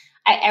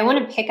I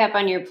want to pick up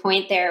on your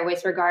point there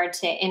with regard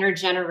to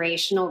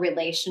intergenerational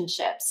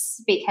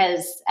relationships,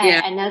 because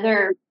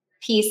another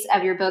piece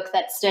of your book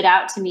that stood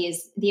out to me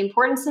is the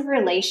importance of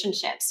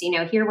relationships.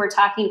 Here we're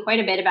talking quite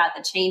a bit about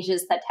the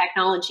changes that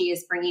technology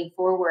is bringing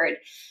forward,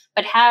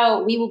 but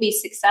how we will be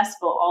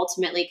successful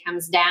ultimately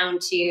comes down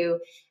to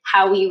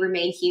how we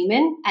remain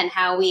human and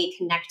how we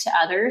connect to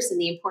others,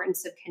 and the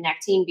importance of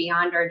connecting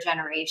beyond our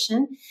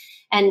generation.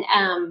 And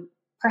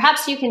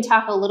perhaps you can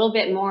talk a little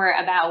bit more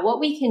about what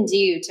we can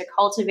do to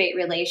cultivate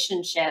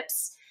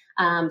relationships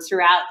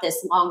throughout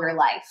this longer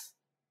life.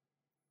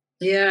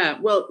 Yeah,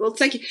 well,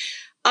 thank you.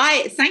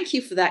 I thank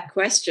you for that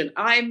question.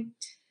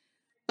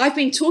 I've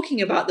been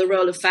talking about the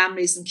role of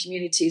families and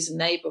communities and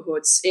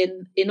neighborhoods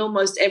in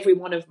almost every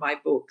one of my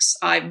books.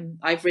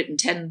 I've written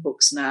 10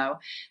 books now,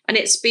 and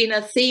it's been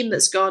a theme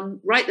that's gone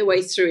right the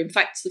way through. In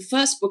fact, the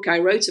first book I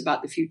wrote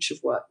about the future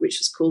of work, which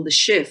was called The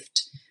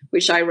Shift,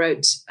 which I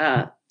wrote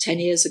 10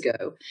 years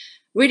ago,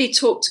 really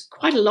talked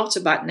quite a lot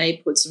about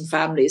neighborhoods and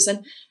families.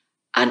 And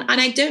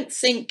I don't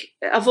think,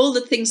 of all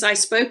the things I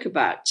spoke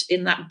about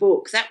in that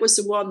book, that was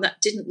the one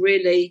that didn't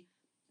really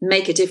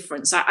make a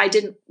difference. I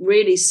didn't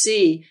really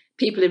see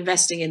people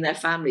investing in their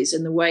families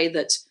in the way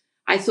that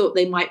I thought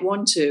they might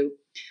want to.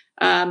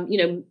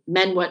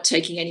 Men weren't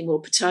taking any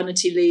more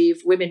paternity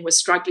leave. Women were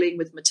struggling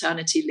with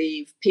maternity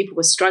leave. People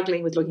were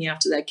struggling with looking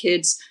after their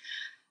kids.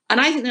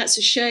 And I think that's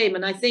a shame.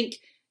 And I think,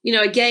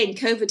 again,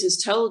 COVID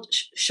has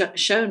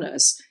shown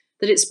us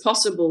that it's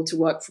possible to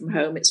work from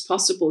home. It's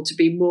possible to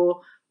be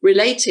more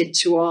related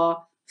to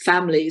our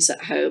families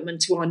at home and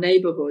to our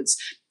neighborhoods.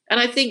 And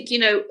I think,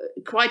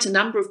 quite a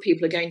number of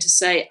people are going to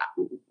say,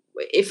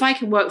 if I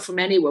can work from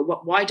anywhere,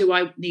 why do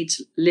I need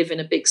to live in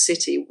a big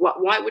city?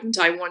 Why wouldn't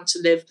I want to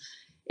live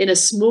in a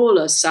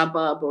smaller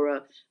suburb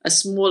or a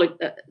smaller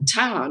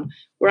town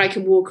where I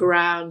can walk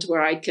around,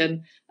 where I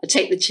can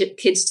take the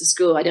kids to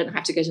school? I don't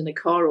have to get in a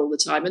car all the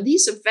time. And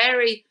these are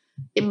very,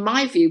 in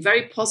my view,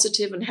 very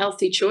positive and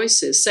healthy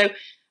choices. So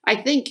I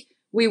think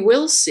we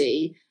will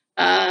see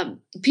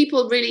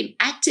people really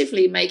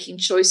actively making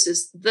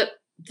choices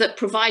that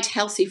provide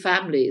healthy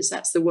families.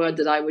 That's the word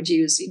that I would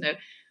use.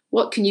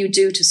 What can you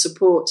do to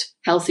support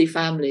healthy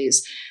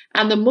families?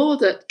 And the more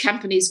that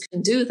companies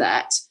can do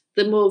that,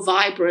 the more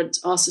vibrant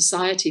our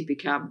society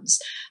becomes.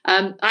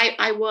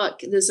 I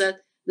work, there's a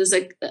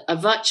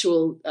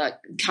virtual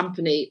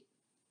company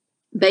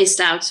based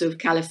out of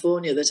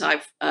California that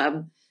I've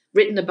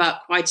written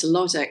about quite a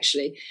lot,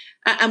 actually.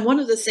 And one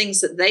of the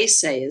things that they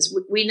say is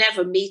we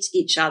never meet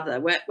each other.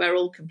 We're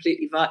all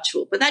completely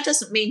virtual. But that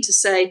doesn't mean to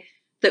say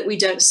that we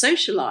don't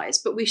socialize,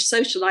 but we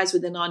socialize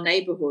within our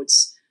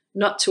neighborhoods,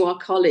 not to our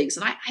colleagues.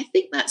 And I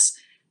think that's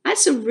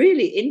a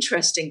really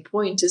interesting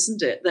point,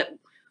 isn't it? That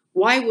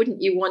why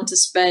wouldn't you want to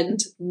spend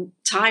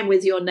time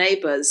with your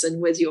neighbors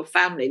and with your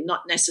family,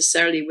 not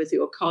necessarily with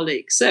your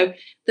colleagues? So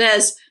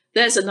there's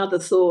another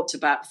thought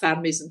about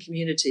families and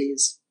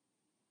communities.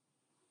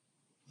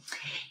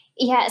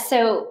 Yeah.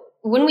 So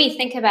when we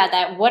think about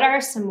that, what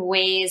are some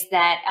ways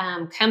that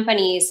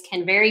companies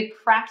can very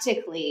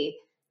practically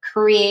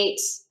create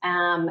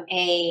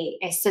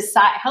a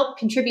society, help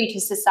contribute to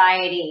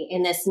society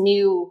in this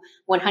new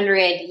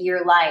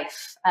 100-year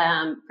life,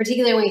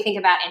 particularly when we think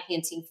about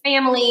enhancing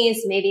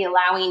families, maybe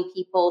allowing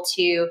people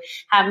to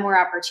have more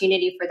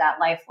opportunity for that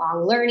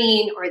lifelong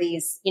learning, or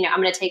these,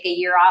 I'm going to take a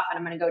year off and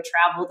I'm going to go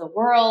travel the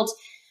world.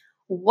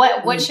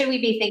 What should we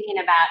be thinking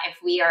about if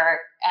we are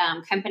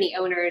company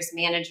owners,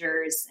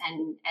 managers,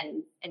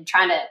 and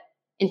trying to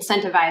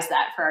incentivize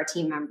that for our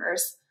team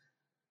members?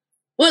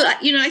 Well,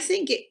 I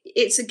think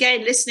it's,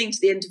 again, listening to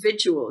the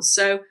individuals.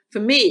 So for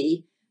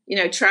me,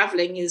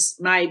 traveling is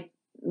my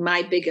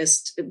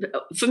biggest,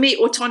 for me,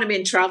 autonomy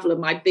and travel are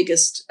my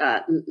biggest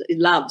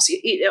loves.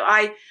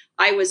 I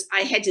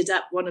headed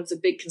up one of the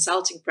big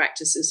consulting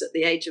practices at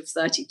the age of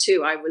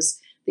 32. I was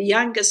the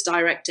youngest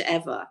director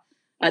ever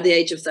at the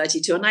age of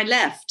 32. And I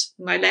left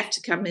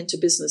to come into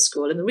business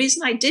school. And the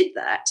reason I did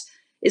that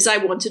is I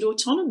wanted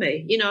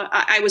autonomy.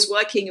 I was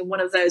working in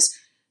one of those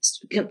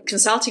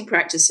consulting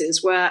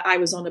practices where I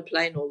was on a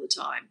plane all the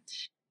time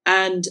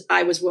and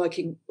I was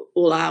working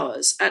all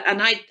hours.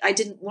 And I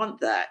didn't want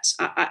that.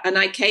 And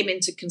I came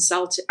into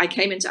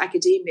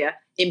academia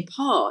in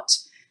part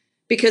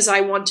because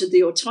I wanted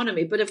the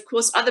autonomy. But of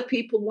course, other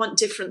people want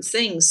different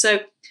things. So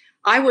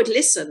I would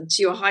listen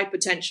to your high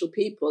potential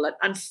people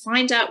and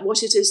find out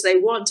what it is they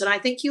want. And I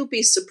think you'll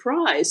be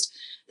surprised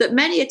that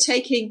many are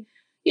taking,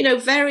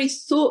 very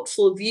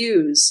thoughtful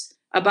views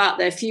about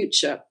their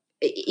future.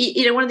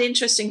 One of the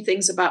interesting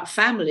things about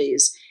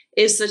families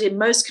is that in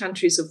most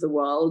countries of the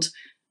world,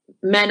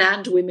 men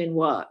and women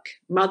work,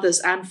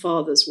 mothers and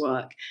fathers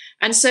work.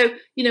 And so,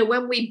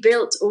 when we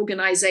built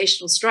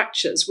organizational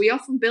structures, we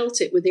often built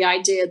it with the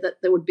idea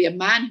that there would be a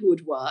man who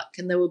would work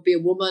and there would be a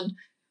woman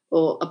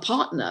or a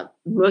partner,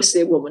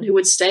 mostly a woman, who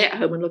would stay at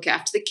home and look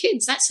after the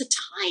kids. That's a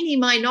tiny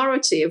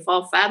minority of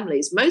our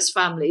families. Most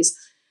families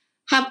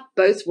have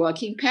both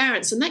working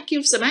parents, and that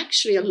gives them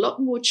actually a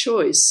lot more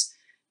choice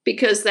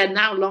because they're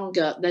no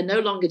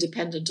longer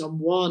dependent on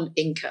one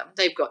income.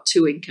 They've got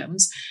two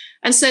incomes.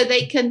 And so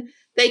they can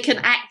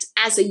act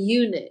as a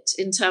unit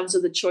in terms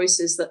of the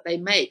choices that they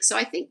make. So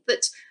I think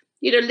that,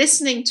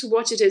 listening to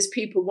what it is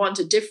people want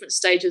at different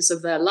stages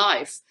of their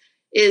life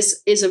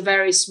is a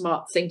very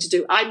smart thing to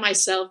do. I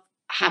myself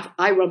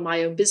I run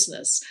my own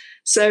business.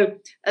 So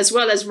as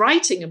well as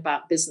writing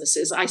about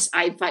businesses, I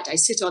in fact, I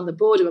sit on the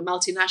board of a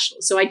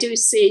multinational. So I do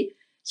see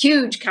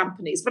huge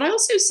companies, but I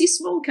also see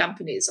small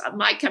companies.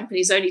 My company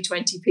is only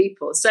 20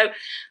 people. So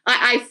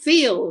I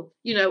feel,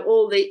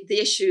 all the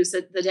issues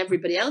that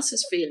everybody else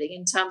is feeling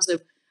in terms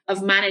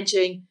of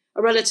managing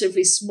a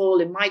relatively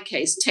small, in my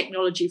case,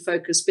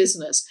 technology-focused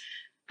business.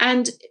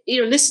 And,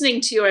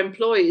 listening to your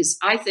employees,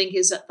 I think,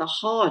 is at the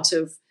heart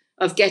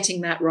of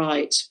getting that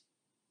right.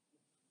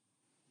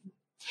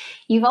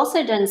 You've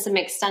also done some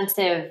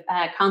extensive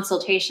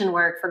consultation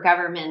work for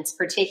governments,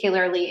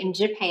 particularly in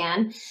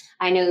Japan.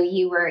 I know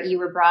you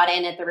were brought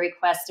in at the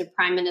request of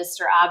Prime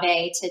Minister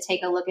Abe to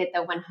take a look at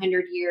the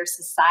 100-year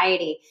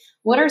society.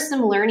 What are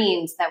some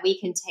learnings that we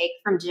can take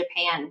from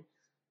Japan?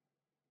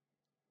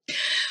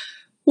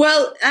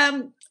 Well,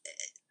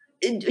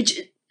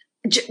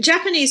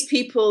 Japanese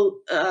people,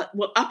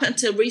 up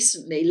until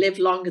recently, live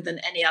longer than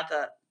any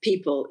other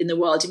people in the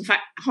world. In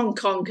fact, Hong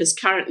Kong is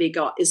currently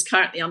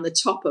on the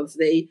top of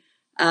the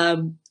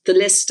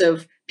list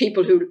of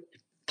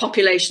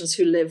populations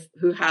who live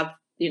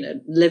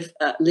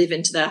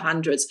into their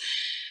hundreds.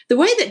 The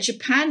way that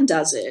Japan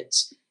does it,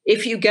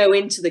 if you go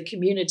into the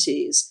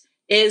communities,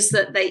 is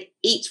that they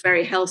eat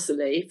very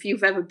healthily. If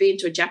you've ever been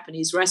to a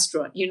Japanese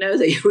restaurant, you know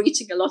that you're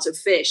eating a lot of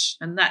fish,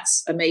 and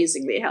that's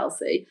amazingly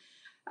healthy.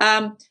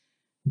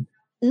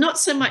 Not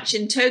so much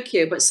in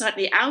Tokyo, but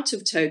certainly out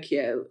of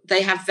Tokyo,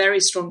 they have very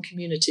strong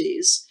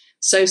communities.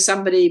 So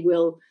somebody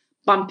will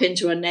bump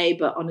into a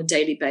neighbor on a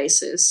daily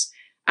basis,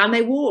 and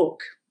they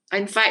walk.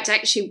 In fact,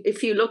 actually,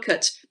 if you look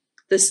at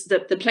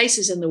the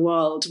places in the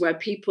world where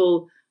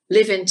people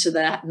live into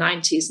their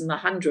 90s and the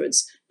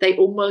hundreds, they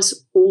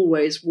almost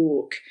always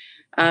walk.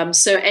 I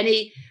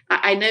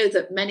know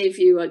that many of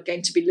you are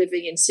going to be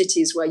living in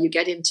cities where you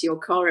get into your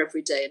car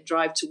every day and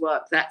drive to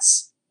work.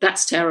 That's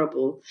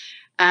terrible.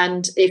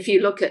 And if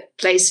you look at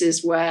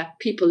places where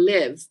people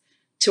live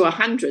to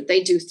 100,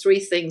 they do three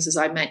things, as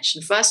I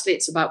mentioned. Firstly,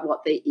 it's about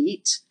what they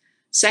eat.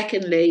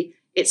 Secondly,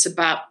 it's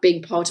about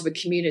being part of a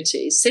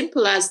community.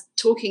 Simple as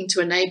talking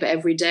to a neighbor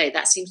every day.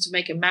 That seems to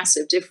make a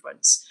massive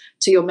difference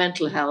to your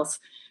mental health.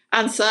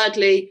 And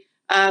thirdly,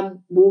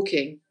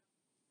 walking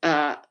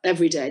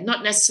every day.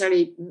 Not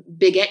necessarily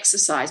big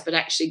exercise, but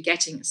actually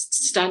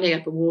standing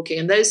up and walking.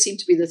 And those seem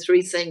to be the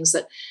three things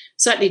that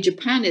certainly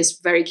Japan is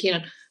very keen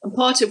on. And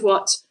part of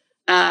what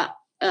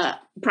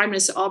Prime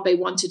Minister Abe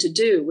wanted to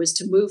do was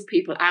to move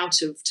people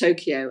out of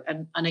Tokyo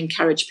and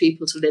encourage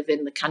people to live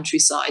in the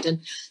countryside.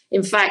 And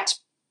in fact,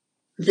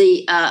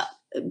 the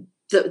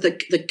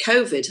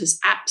COVID has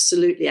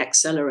absolutely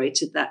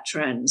accelerated that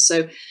trend.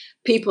 So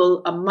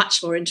people are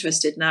much more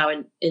interested now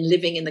in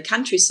living in the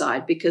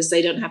countryside because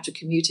they don't have to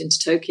commute into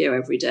Tokyo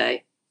every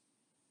day.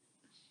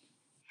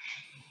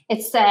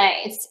 It's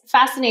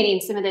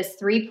fascinating, some of those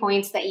 3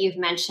 points that you've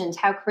mentioned,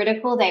 how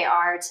critical they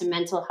are to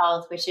mental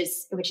health, which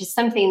is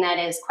something that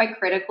is quite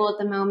critical at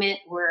the moment.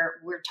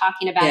 We're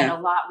talking about it a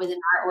lot within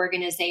our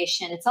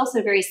organization. It's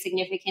also very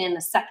significant in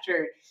the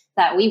sector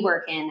that we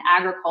work in,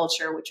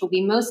 agriculture, which will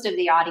be most of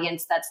the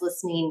audience that's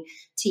listening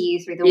to you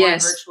through the One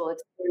Virtual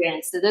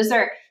Experience. So those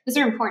are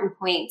important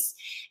points.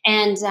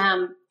 And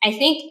I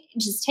think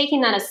just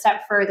taking that a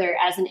step further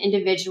as an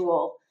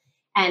individual,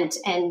 and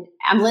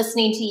I'm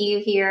listening to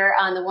you here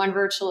on the One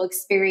Virtual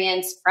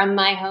Experience from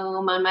my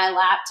home on my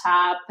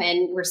laptop,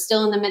 and we're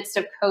still in the midst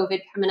of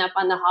COVID coming up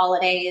on the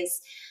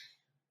holidays.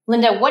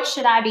 Linda, what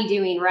should I be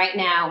doing right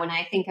now when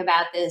I think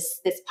about this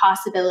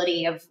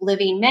possibility of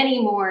living many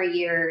more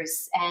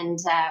years? And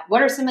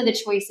what are some of the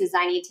choices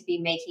I need to be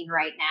making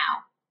right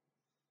now?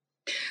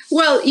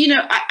 Well,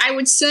 I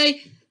would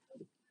say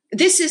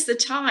this is the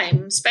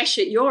time,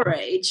 especially at your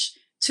age,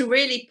 to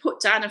really put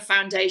down a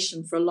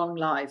foundation for a long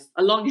life,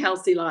 a long,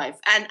 healthy life.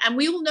 And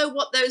we all know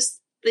what those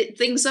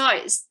things are.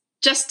 It's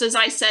just as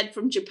I said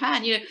from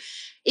Japan,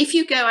 if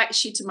you go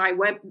actually to my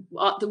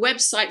the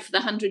website for the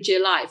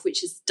 100-Year Life,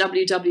 which is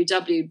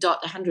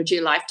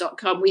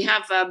www.100yearlife.com, we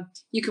have,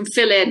 you can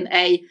fill in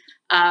a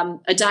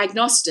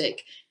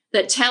diagnostic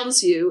that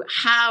tells you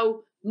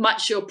how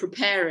much you're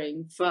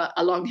preparing for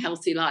a long,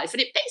 healthy life.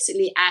 And it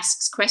basically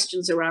asks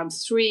questions around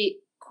three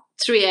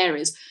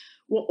areas,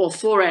 or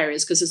 4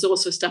 areas, because there's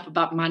also stuff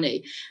about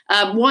money.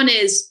 One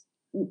is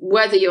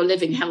whether you're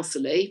living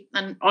healthily.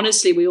 And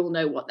honestly, we all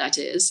know what that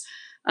is.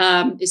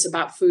 It's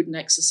about food and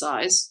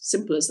exercise,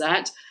 simple as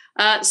that.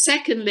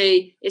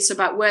 Secondly, it's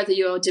about whether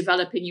you're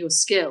developing your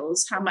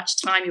skills, how much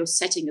time you're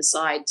setting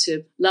aside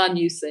to learn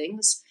new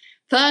things.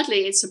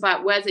 Thirdly, it's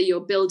about whether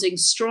you're building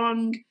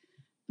strong,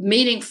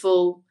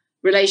 meaningful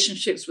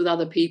relationships with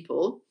other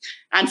people.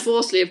 And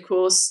fourthly, of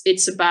course,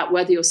 it's about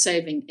whether you're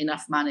saving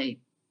enough money.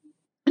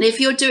 And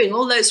if you're doing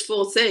all those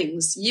 4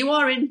 things, you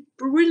are in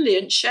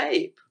brilliant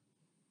shape.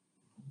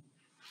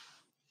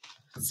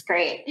 That's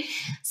great.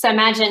 So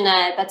imagine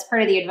that's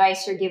part of the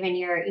advice you're giving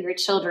your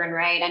children,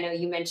 right? I know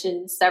you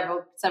mentioned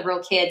several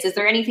kids. Is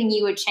there anything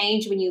you would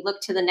change when you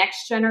look to the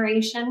next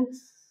generation?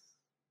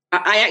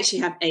 I actually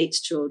have 8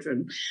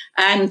 children,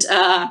 and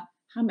how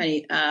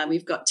many?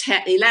 We've got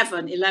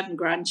 11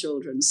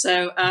 grandchildren.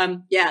 So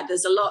yeah,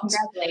 there's a lot.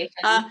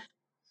 Congratulations.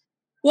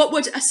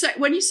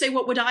 When you say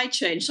what would I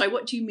change? So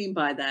what do you mean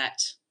by that?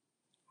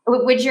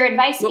 Would your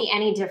advice be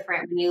any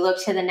different when you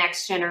look to the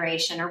next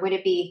generation, or would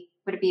it be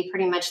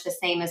pretty much the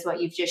same as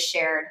what you've just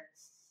shared?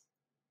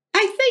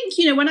 I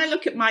think, when I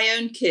look at my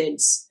own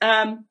kids,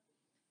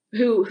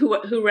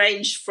 who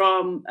range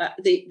from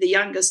the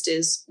youngest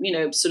is,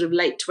 sort of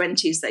late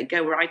 20s, they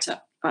go right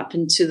up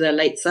into the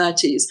late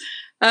 30s.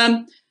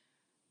 I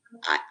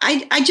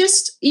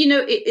just,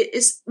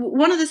 it's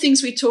one of the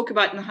things we talk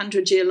about in the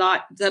 100-year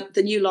life,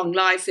 the new long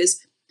life, is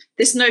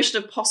this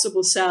notion of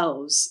possible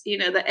selves,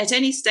 that at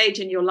any stage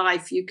in your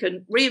life, you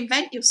can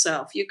reinvent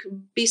yourself, you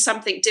can be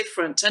something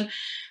different. And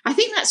I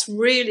think that's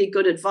really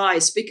good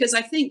advice, because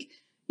I think,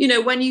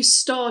 when you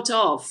start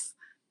off,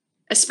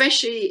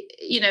 especially,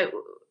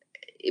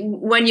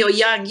 when you're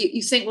young,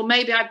 you think, well,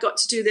 maybe I've got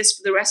to do this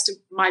for the rest of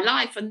my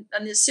life. And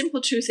the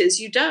simple truth is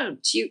you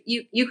don't.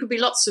 You could be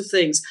lots of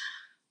things.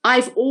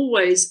 I've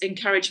always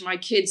encouraged my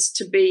kids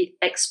to be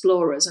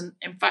explorers. And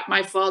in fact,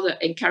 my father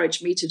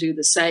encouraged me to do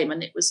the same.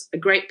 And it was a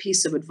great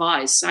piece of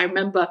advice. I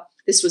remember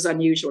this was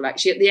unusual,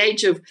 actually. At the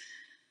age of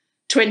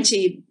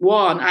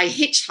 21, I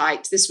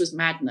hitchhiked. This was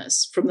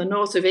madness, from the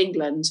north of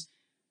England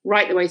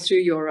right the way through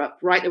Europe,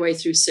 right the way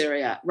through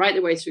Syria, right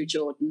the way through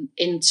Jordan,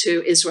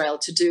 into Israel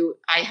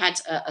I had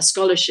a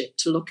scholarship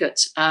to look at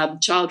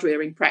child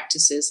rearing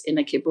practices in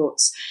a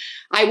kibbutz.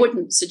 I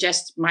wouldn't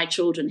suggest my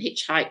children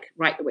hitchhike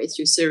right the way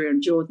through Syria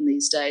and Jordan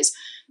these days.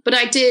 But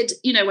I did,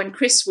 when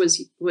Chris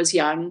was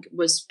young,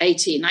 was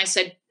 18, I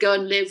said, go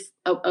and live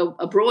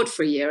abroad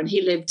for a year. And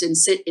he lived in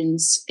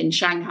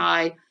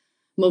Shanghai,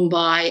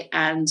 Mumbai,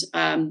 and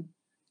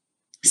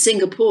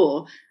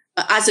Singapore.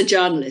 As a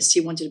journalist.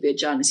 He wanted to be a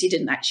journalist. He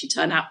didn't actually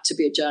turn out to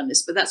be a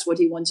journalist, but that's what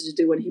he wanted to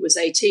do when he was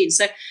 18.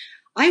 So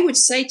I would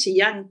say to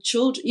young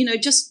children,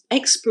 just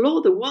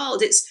explore the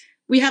world.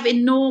 We have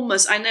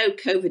enormous, I know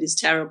COVID is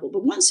terrible,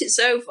 but once it's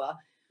over,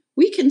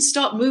 we can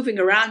start moving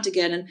around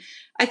again. And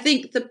I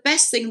think the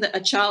best thing that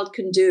a child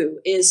can do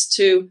is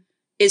to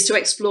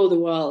explore the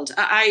world.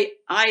 I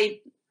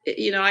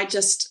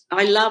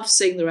love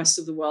seeing the rest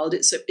of the world.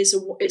 It's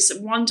a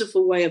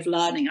wonderful way of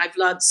learning. I've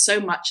learned so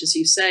much, as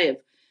you say.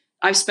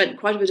 I've spent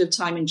quite a bit of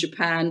time in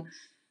Japan.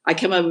 I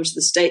come over to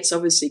the States,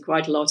 obviously,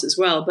 quite a lot as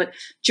well. But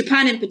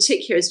Japan in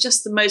particular is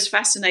just the most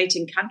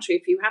fascinating country.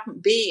 If you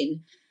haven't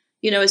been,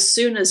 as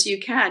soon as you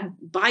can,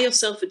 buy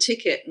yourself a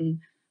ticket and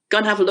go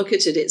and have a look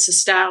at it. It's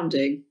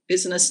astounding.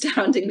 It's an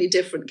astoundingly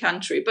different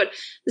country. But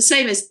the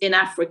same as in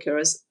Africa,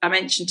 as I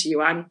mentioned to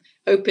you, I'm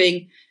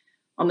hoping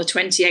on the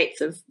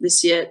 28th of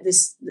this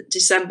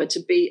December, to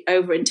be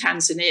over in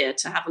Tanzania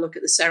to have a look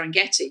at the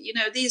Serengeti.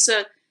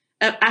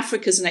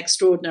 Africa's an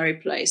extraordinary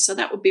place. So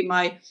that would be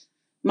my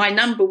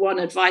number one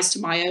advice to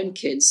my own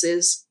kids,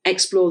 is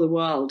explore the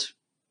world.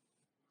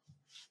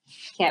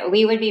 Yeah,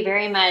 we would be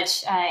very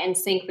much in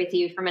sync with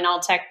you from an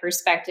Alltech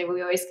perspective.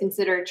 We always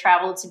consider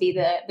travel to be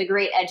the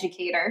great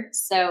educator.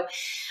 So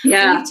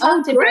yeah,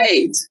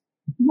 great.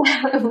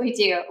 We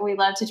do. We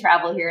love to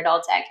travel here at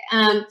Alltech.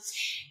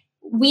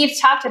 We've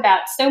talked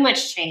about so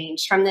much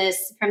change from the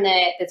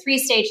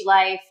 3-stage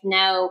life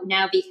now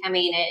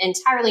becoming an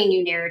entirely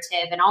new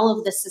narrative, and all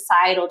of the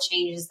societal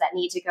changes that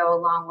need to go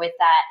along with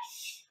that.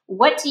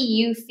 What do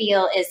you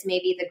feel is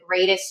maybe the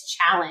greatest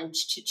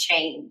challenge to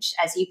change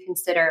as you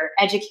consider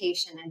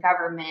education and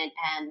government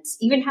and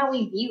even how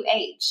we view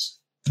age?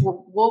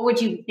 What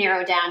would you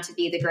narrow down to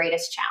be the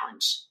greatest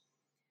challenge?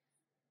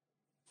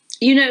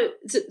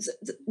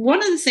 One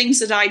of the things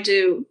that I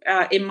do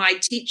in my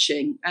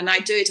teaching, and I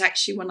do it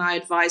actually when I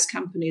advise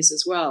companies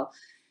as well,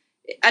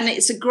 and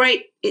it's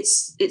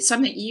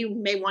something you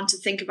may want to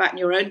think about in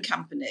your own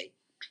company,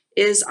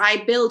 is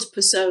I build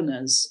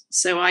personas.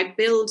 So I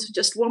build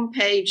just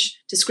 1-page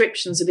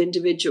descriptions of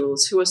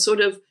individuals who are sort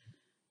of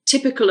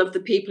typical of the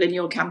people in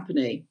your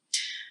company.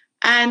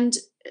 And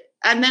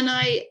then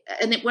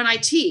when I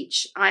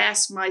teach, I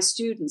ask my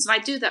students, and I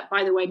do that,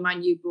 by the way, in my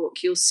new book,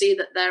 you'll see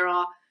that there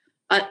are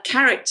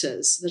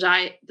characters that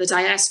I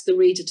ask the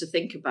reader to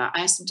think about.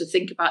 I ask them to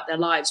think about their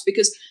lives,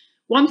 because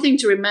one thing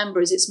to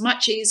remember is it's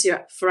much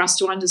easier for us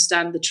to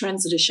understand the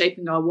trends that are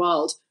shaping our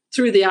world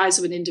through the eyes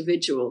of an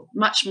individual.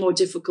 Much more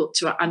difficult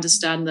to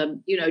understand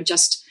them,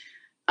 just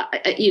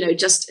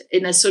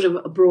in a sort of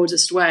a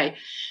broadest way.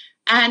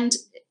 And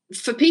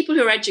for people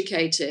who are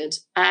educated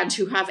and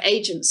who have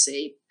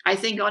agency, I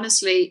think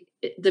honestly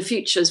the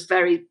future is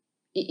very,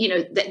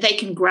 they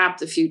can grab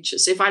the future.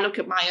 So if I look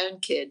at my own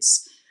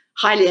kids,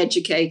 highly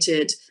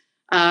educated,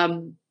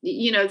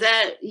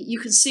 you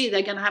can see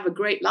they're going to have a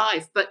great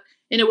life. But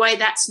in a way,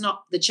 that's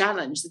not the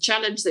challenge. The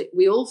challenge that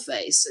we all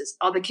face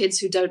are the kids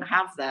who don't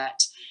have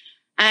that.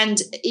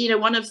 And,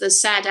 one of the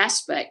sad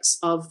aspects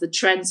of the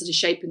trends that are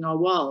shaping our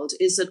world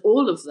is that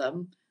all of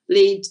them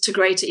lead to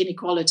greater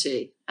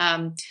inequality.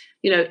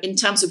 In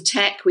terms of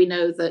tech, we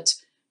know that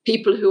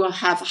people who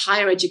have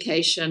higher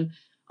education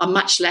are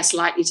much less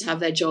likely to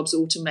have their jobs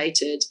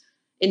automated.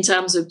 in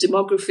terms of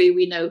demography,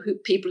 we know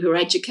people who are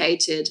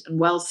educated and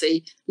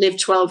wealthy live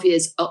 12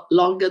 years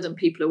longer than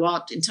people who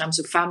aren't. In terms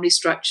of family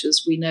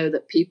structures, we know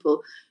that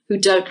people who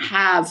don't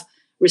have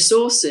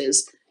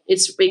resources,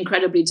 it's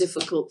incredibly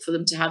difficult for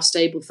them to have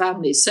stable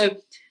families. So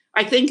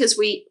I think as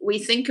we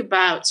think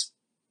about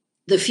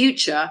the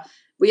future,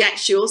 we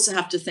actually also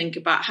have to think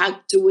about how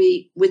do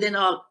we, within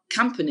our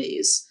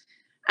companies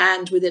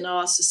and within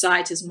our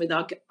societies and with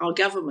our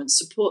government,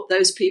 support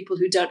those people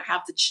who don't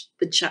have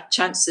the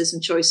chances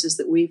and choices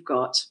that we've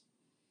got.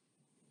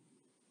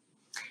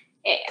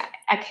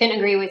 I couldn't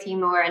agree with you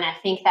more. And I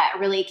think that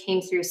really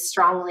came through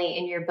strongly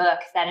in your book,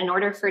 that in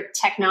order for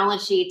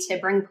technology to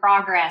bring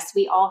progress,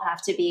 we all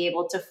have to be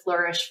able to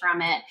flourish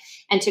from it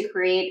and to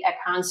create a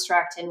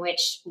construct in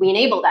which we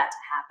enable that to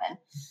happen.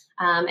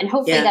 And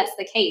hopefully that's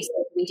the case.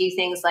 We do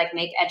things like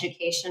make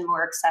education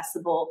more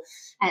accessible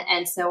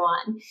and so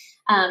on.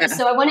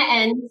 So I want to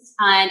end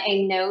on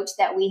a note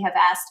that we have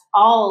asked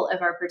all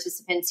of our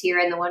participants here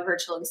in the One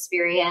Virtual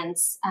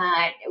Experience.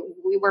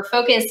 We were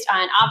focused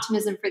on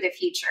optimism for the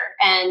future.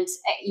 And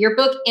your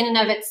book in and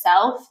of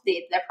itself,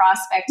 the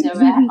prospect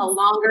of a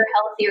longer,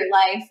 healthier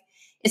life,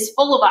 is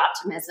full of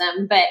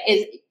optimism. But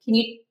can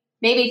you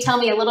maybe tell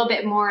me a little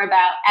bit more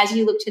about, as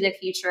you look to the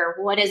future,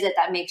 what is it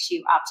that makes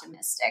you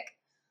optimistic?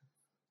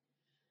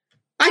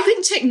 I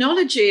think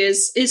technology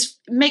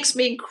makes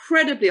me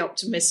incredibly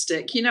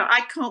optimistic. You know,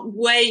 I can't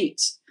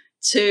wait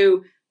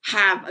to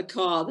have a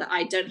car that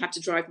I don't have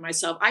to drive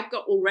myself. I've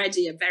got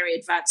already a very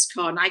advanced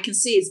car, and I can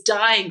see it's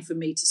dying for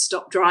me to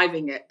stop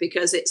driving it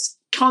because it's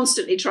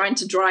constantly trying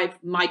to drive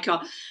my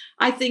car.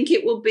 I think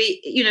it will be,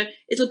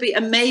 it'll be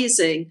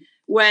amazing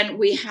when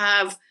we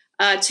have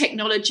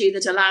technology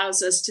that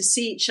allows us to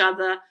see each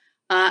other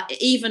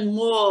even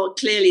more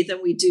clearly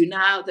than we do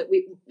now. That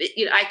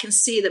I can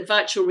see that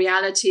virtual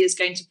reality is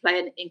going to play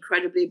an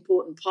incredibly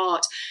important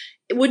part.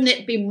 Wouldn't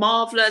it be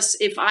marvelous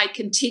if I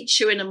can teach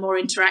you in a more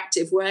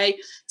interactive way?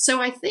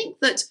 So I think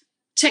that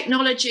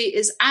technology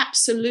is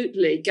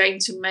absolutely going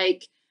to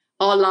make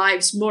our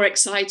lives more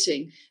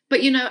exciting. But,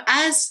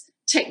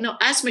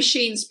 as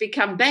machines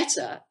become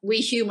better, we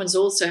humans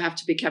also have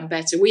to become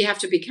better. We have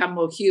to become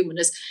more human.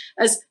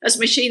 As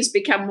machines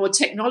become more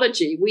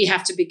technology, we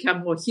have to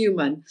become more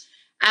human.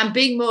 And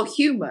being more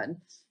human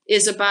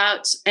is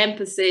about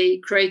empathy,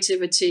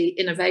 creativity,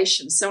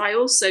 innovation. So I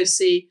also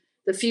see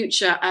the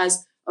future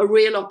as a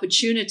real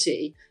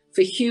opportunity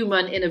for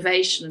human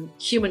innovation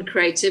and human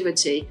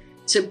creativity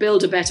to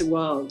build a better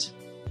world.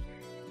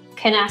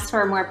 Can ask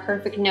for a more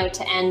perfect note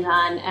to end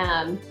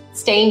on,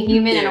 staying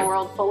human in a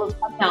world full of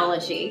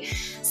technology.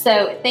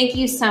 So thank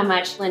you so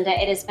much, Linda.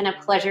 It has been a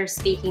pleasure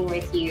speaking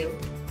with you.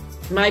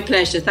 My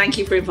pleasure. Thank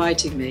you for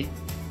inviting me.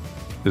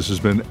 This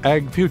has been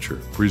Ag Future,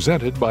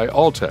 presented by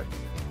Alltech.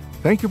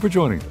 Thank you for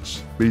joining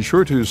us. Be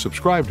sure to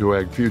subscribe to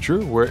Ag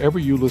Future wherever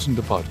you listen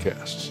to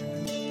podcasts.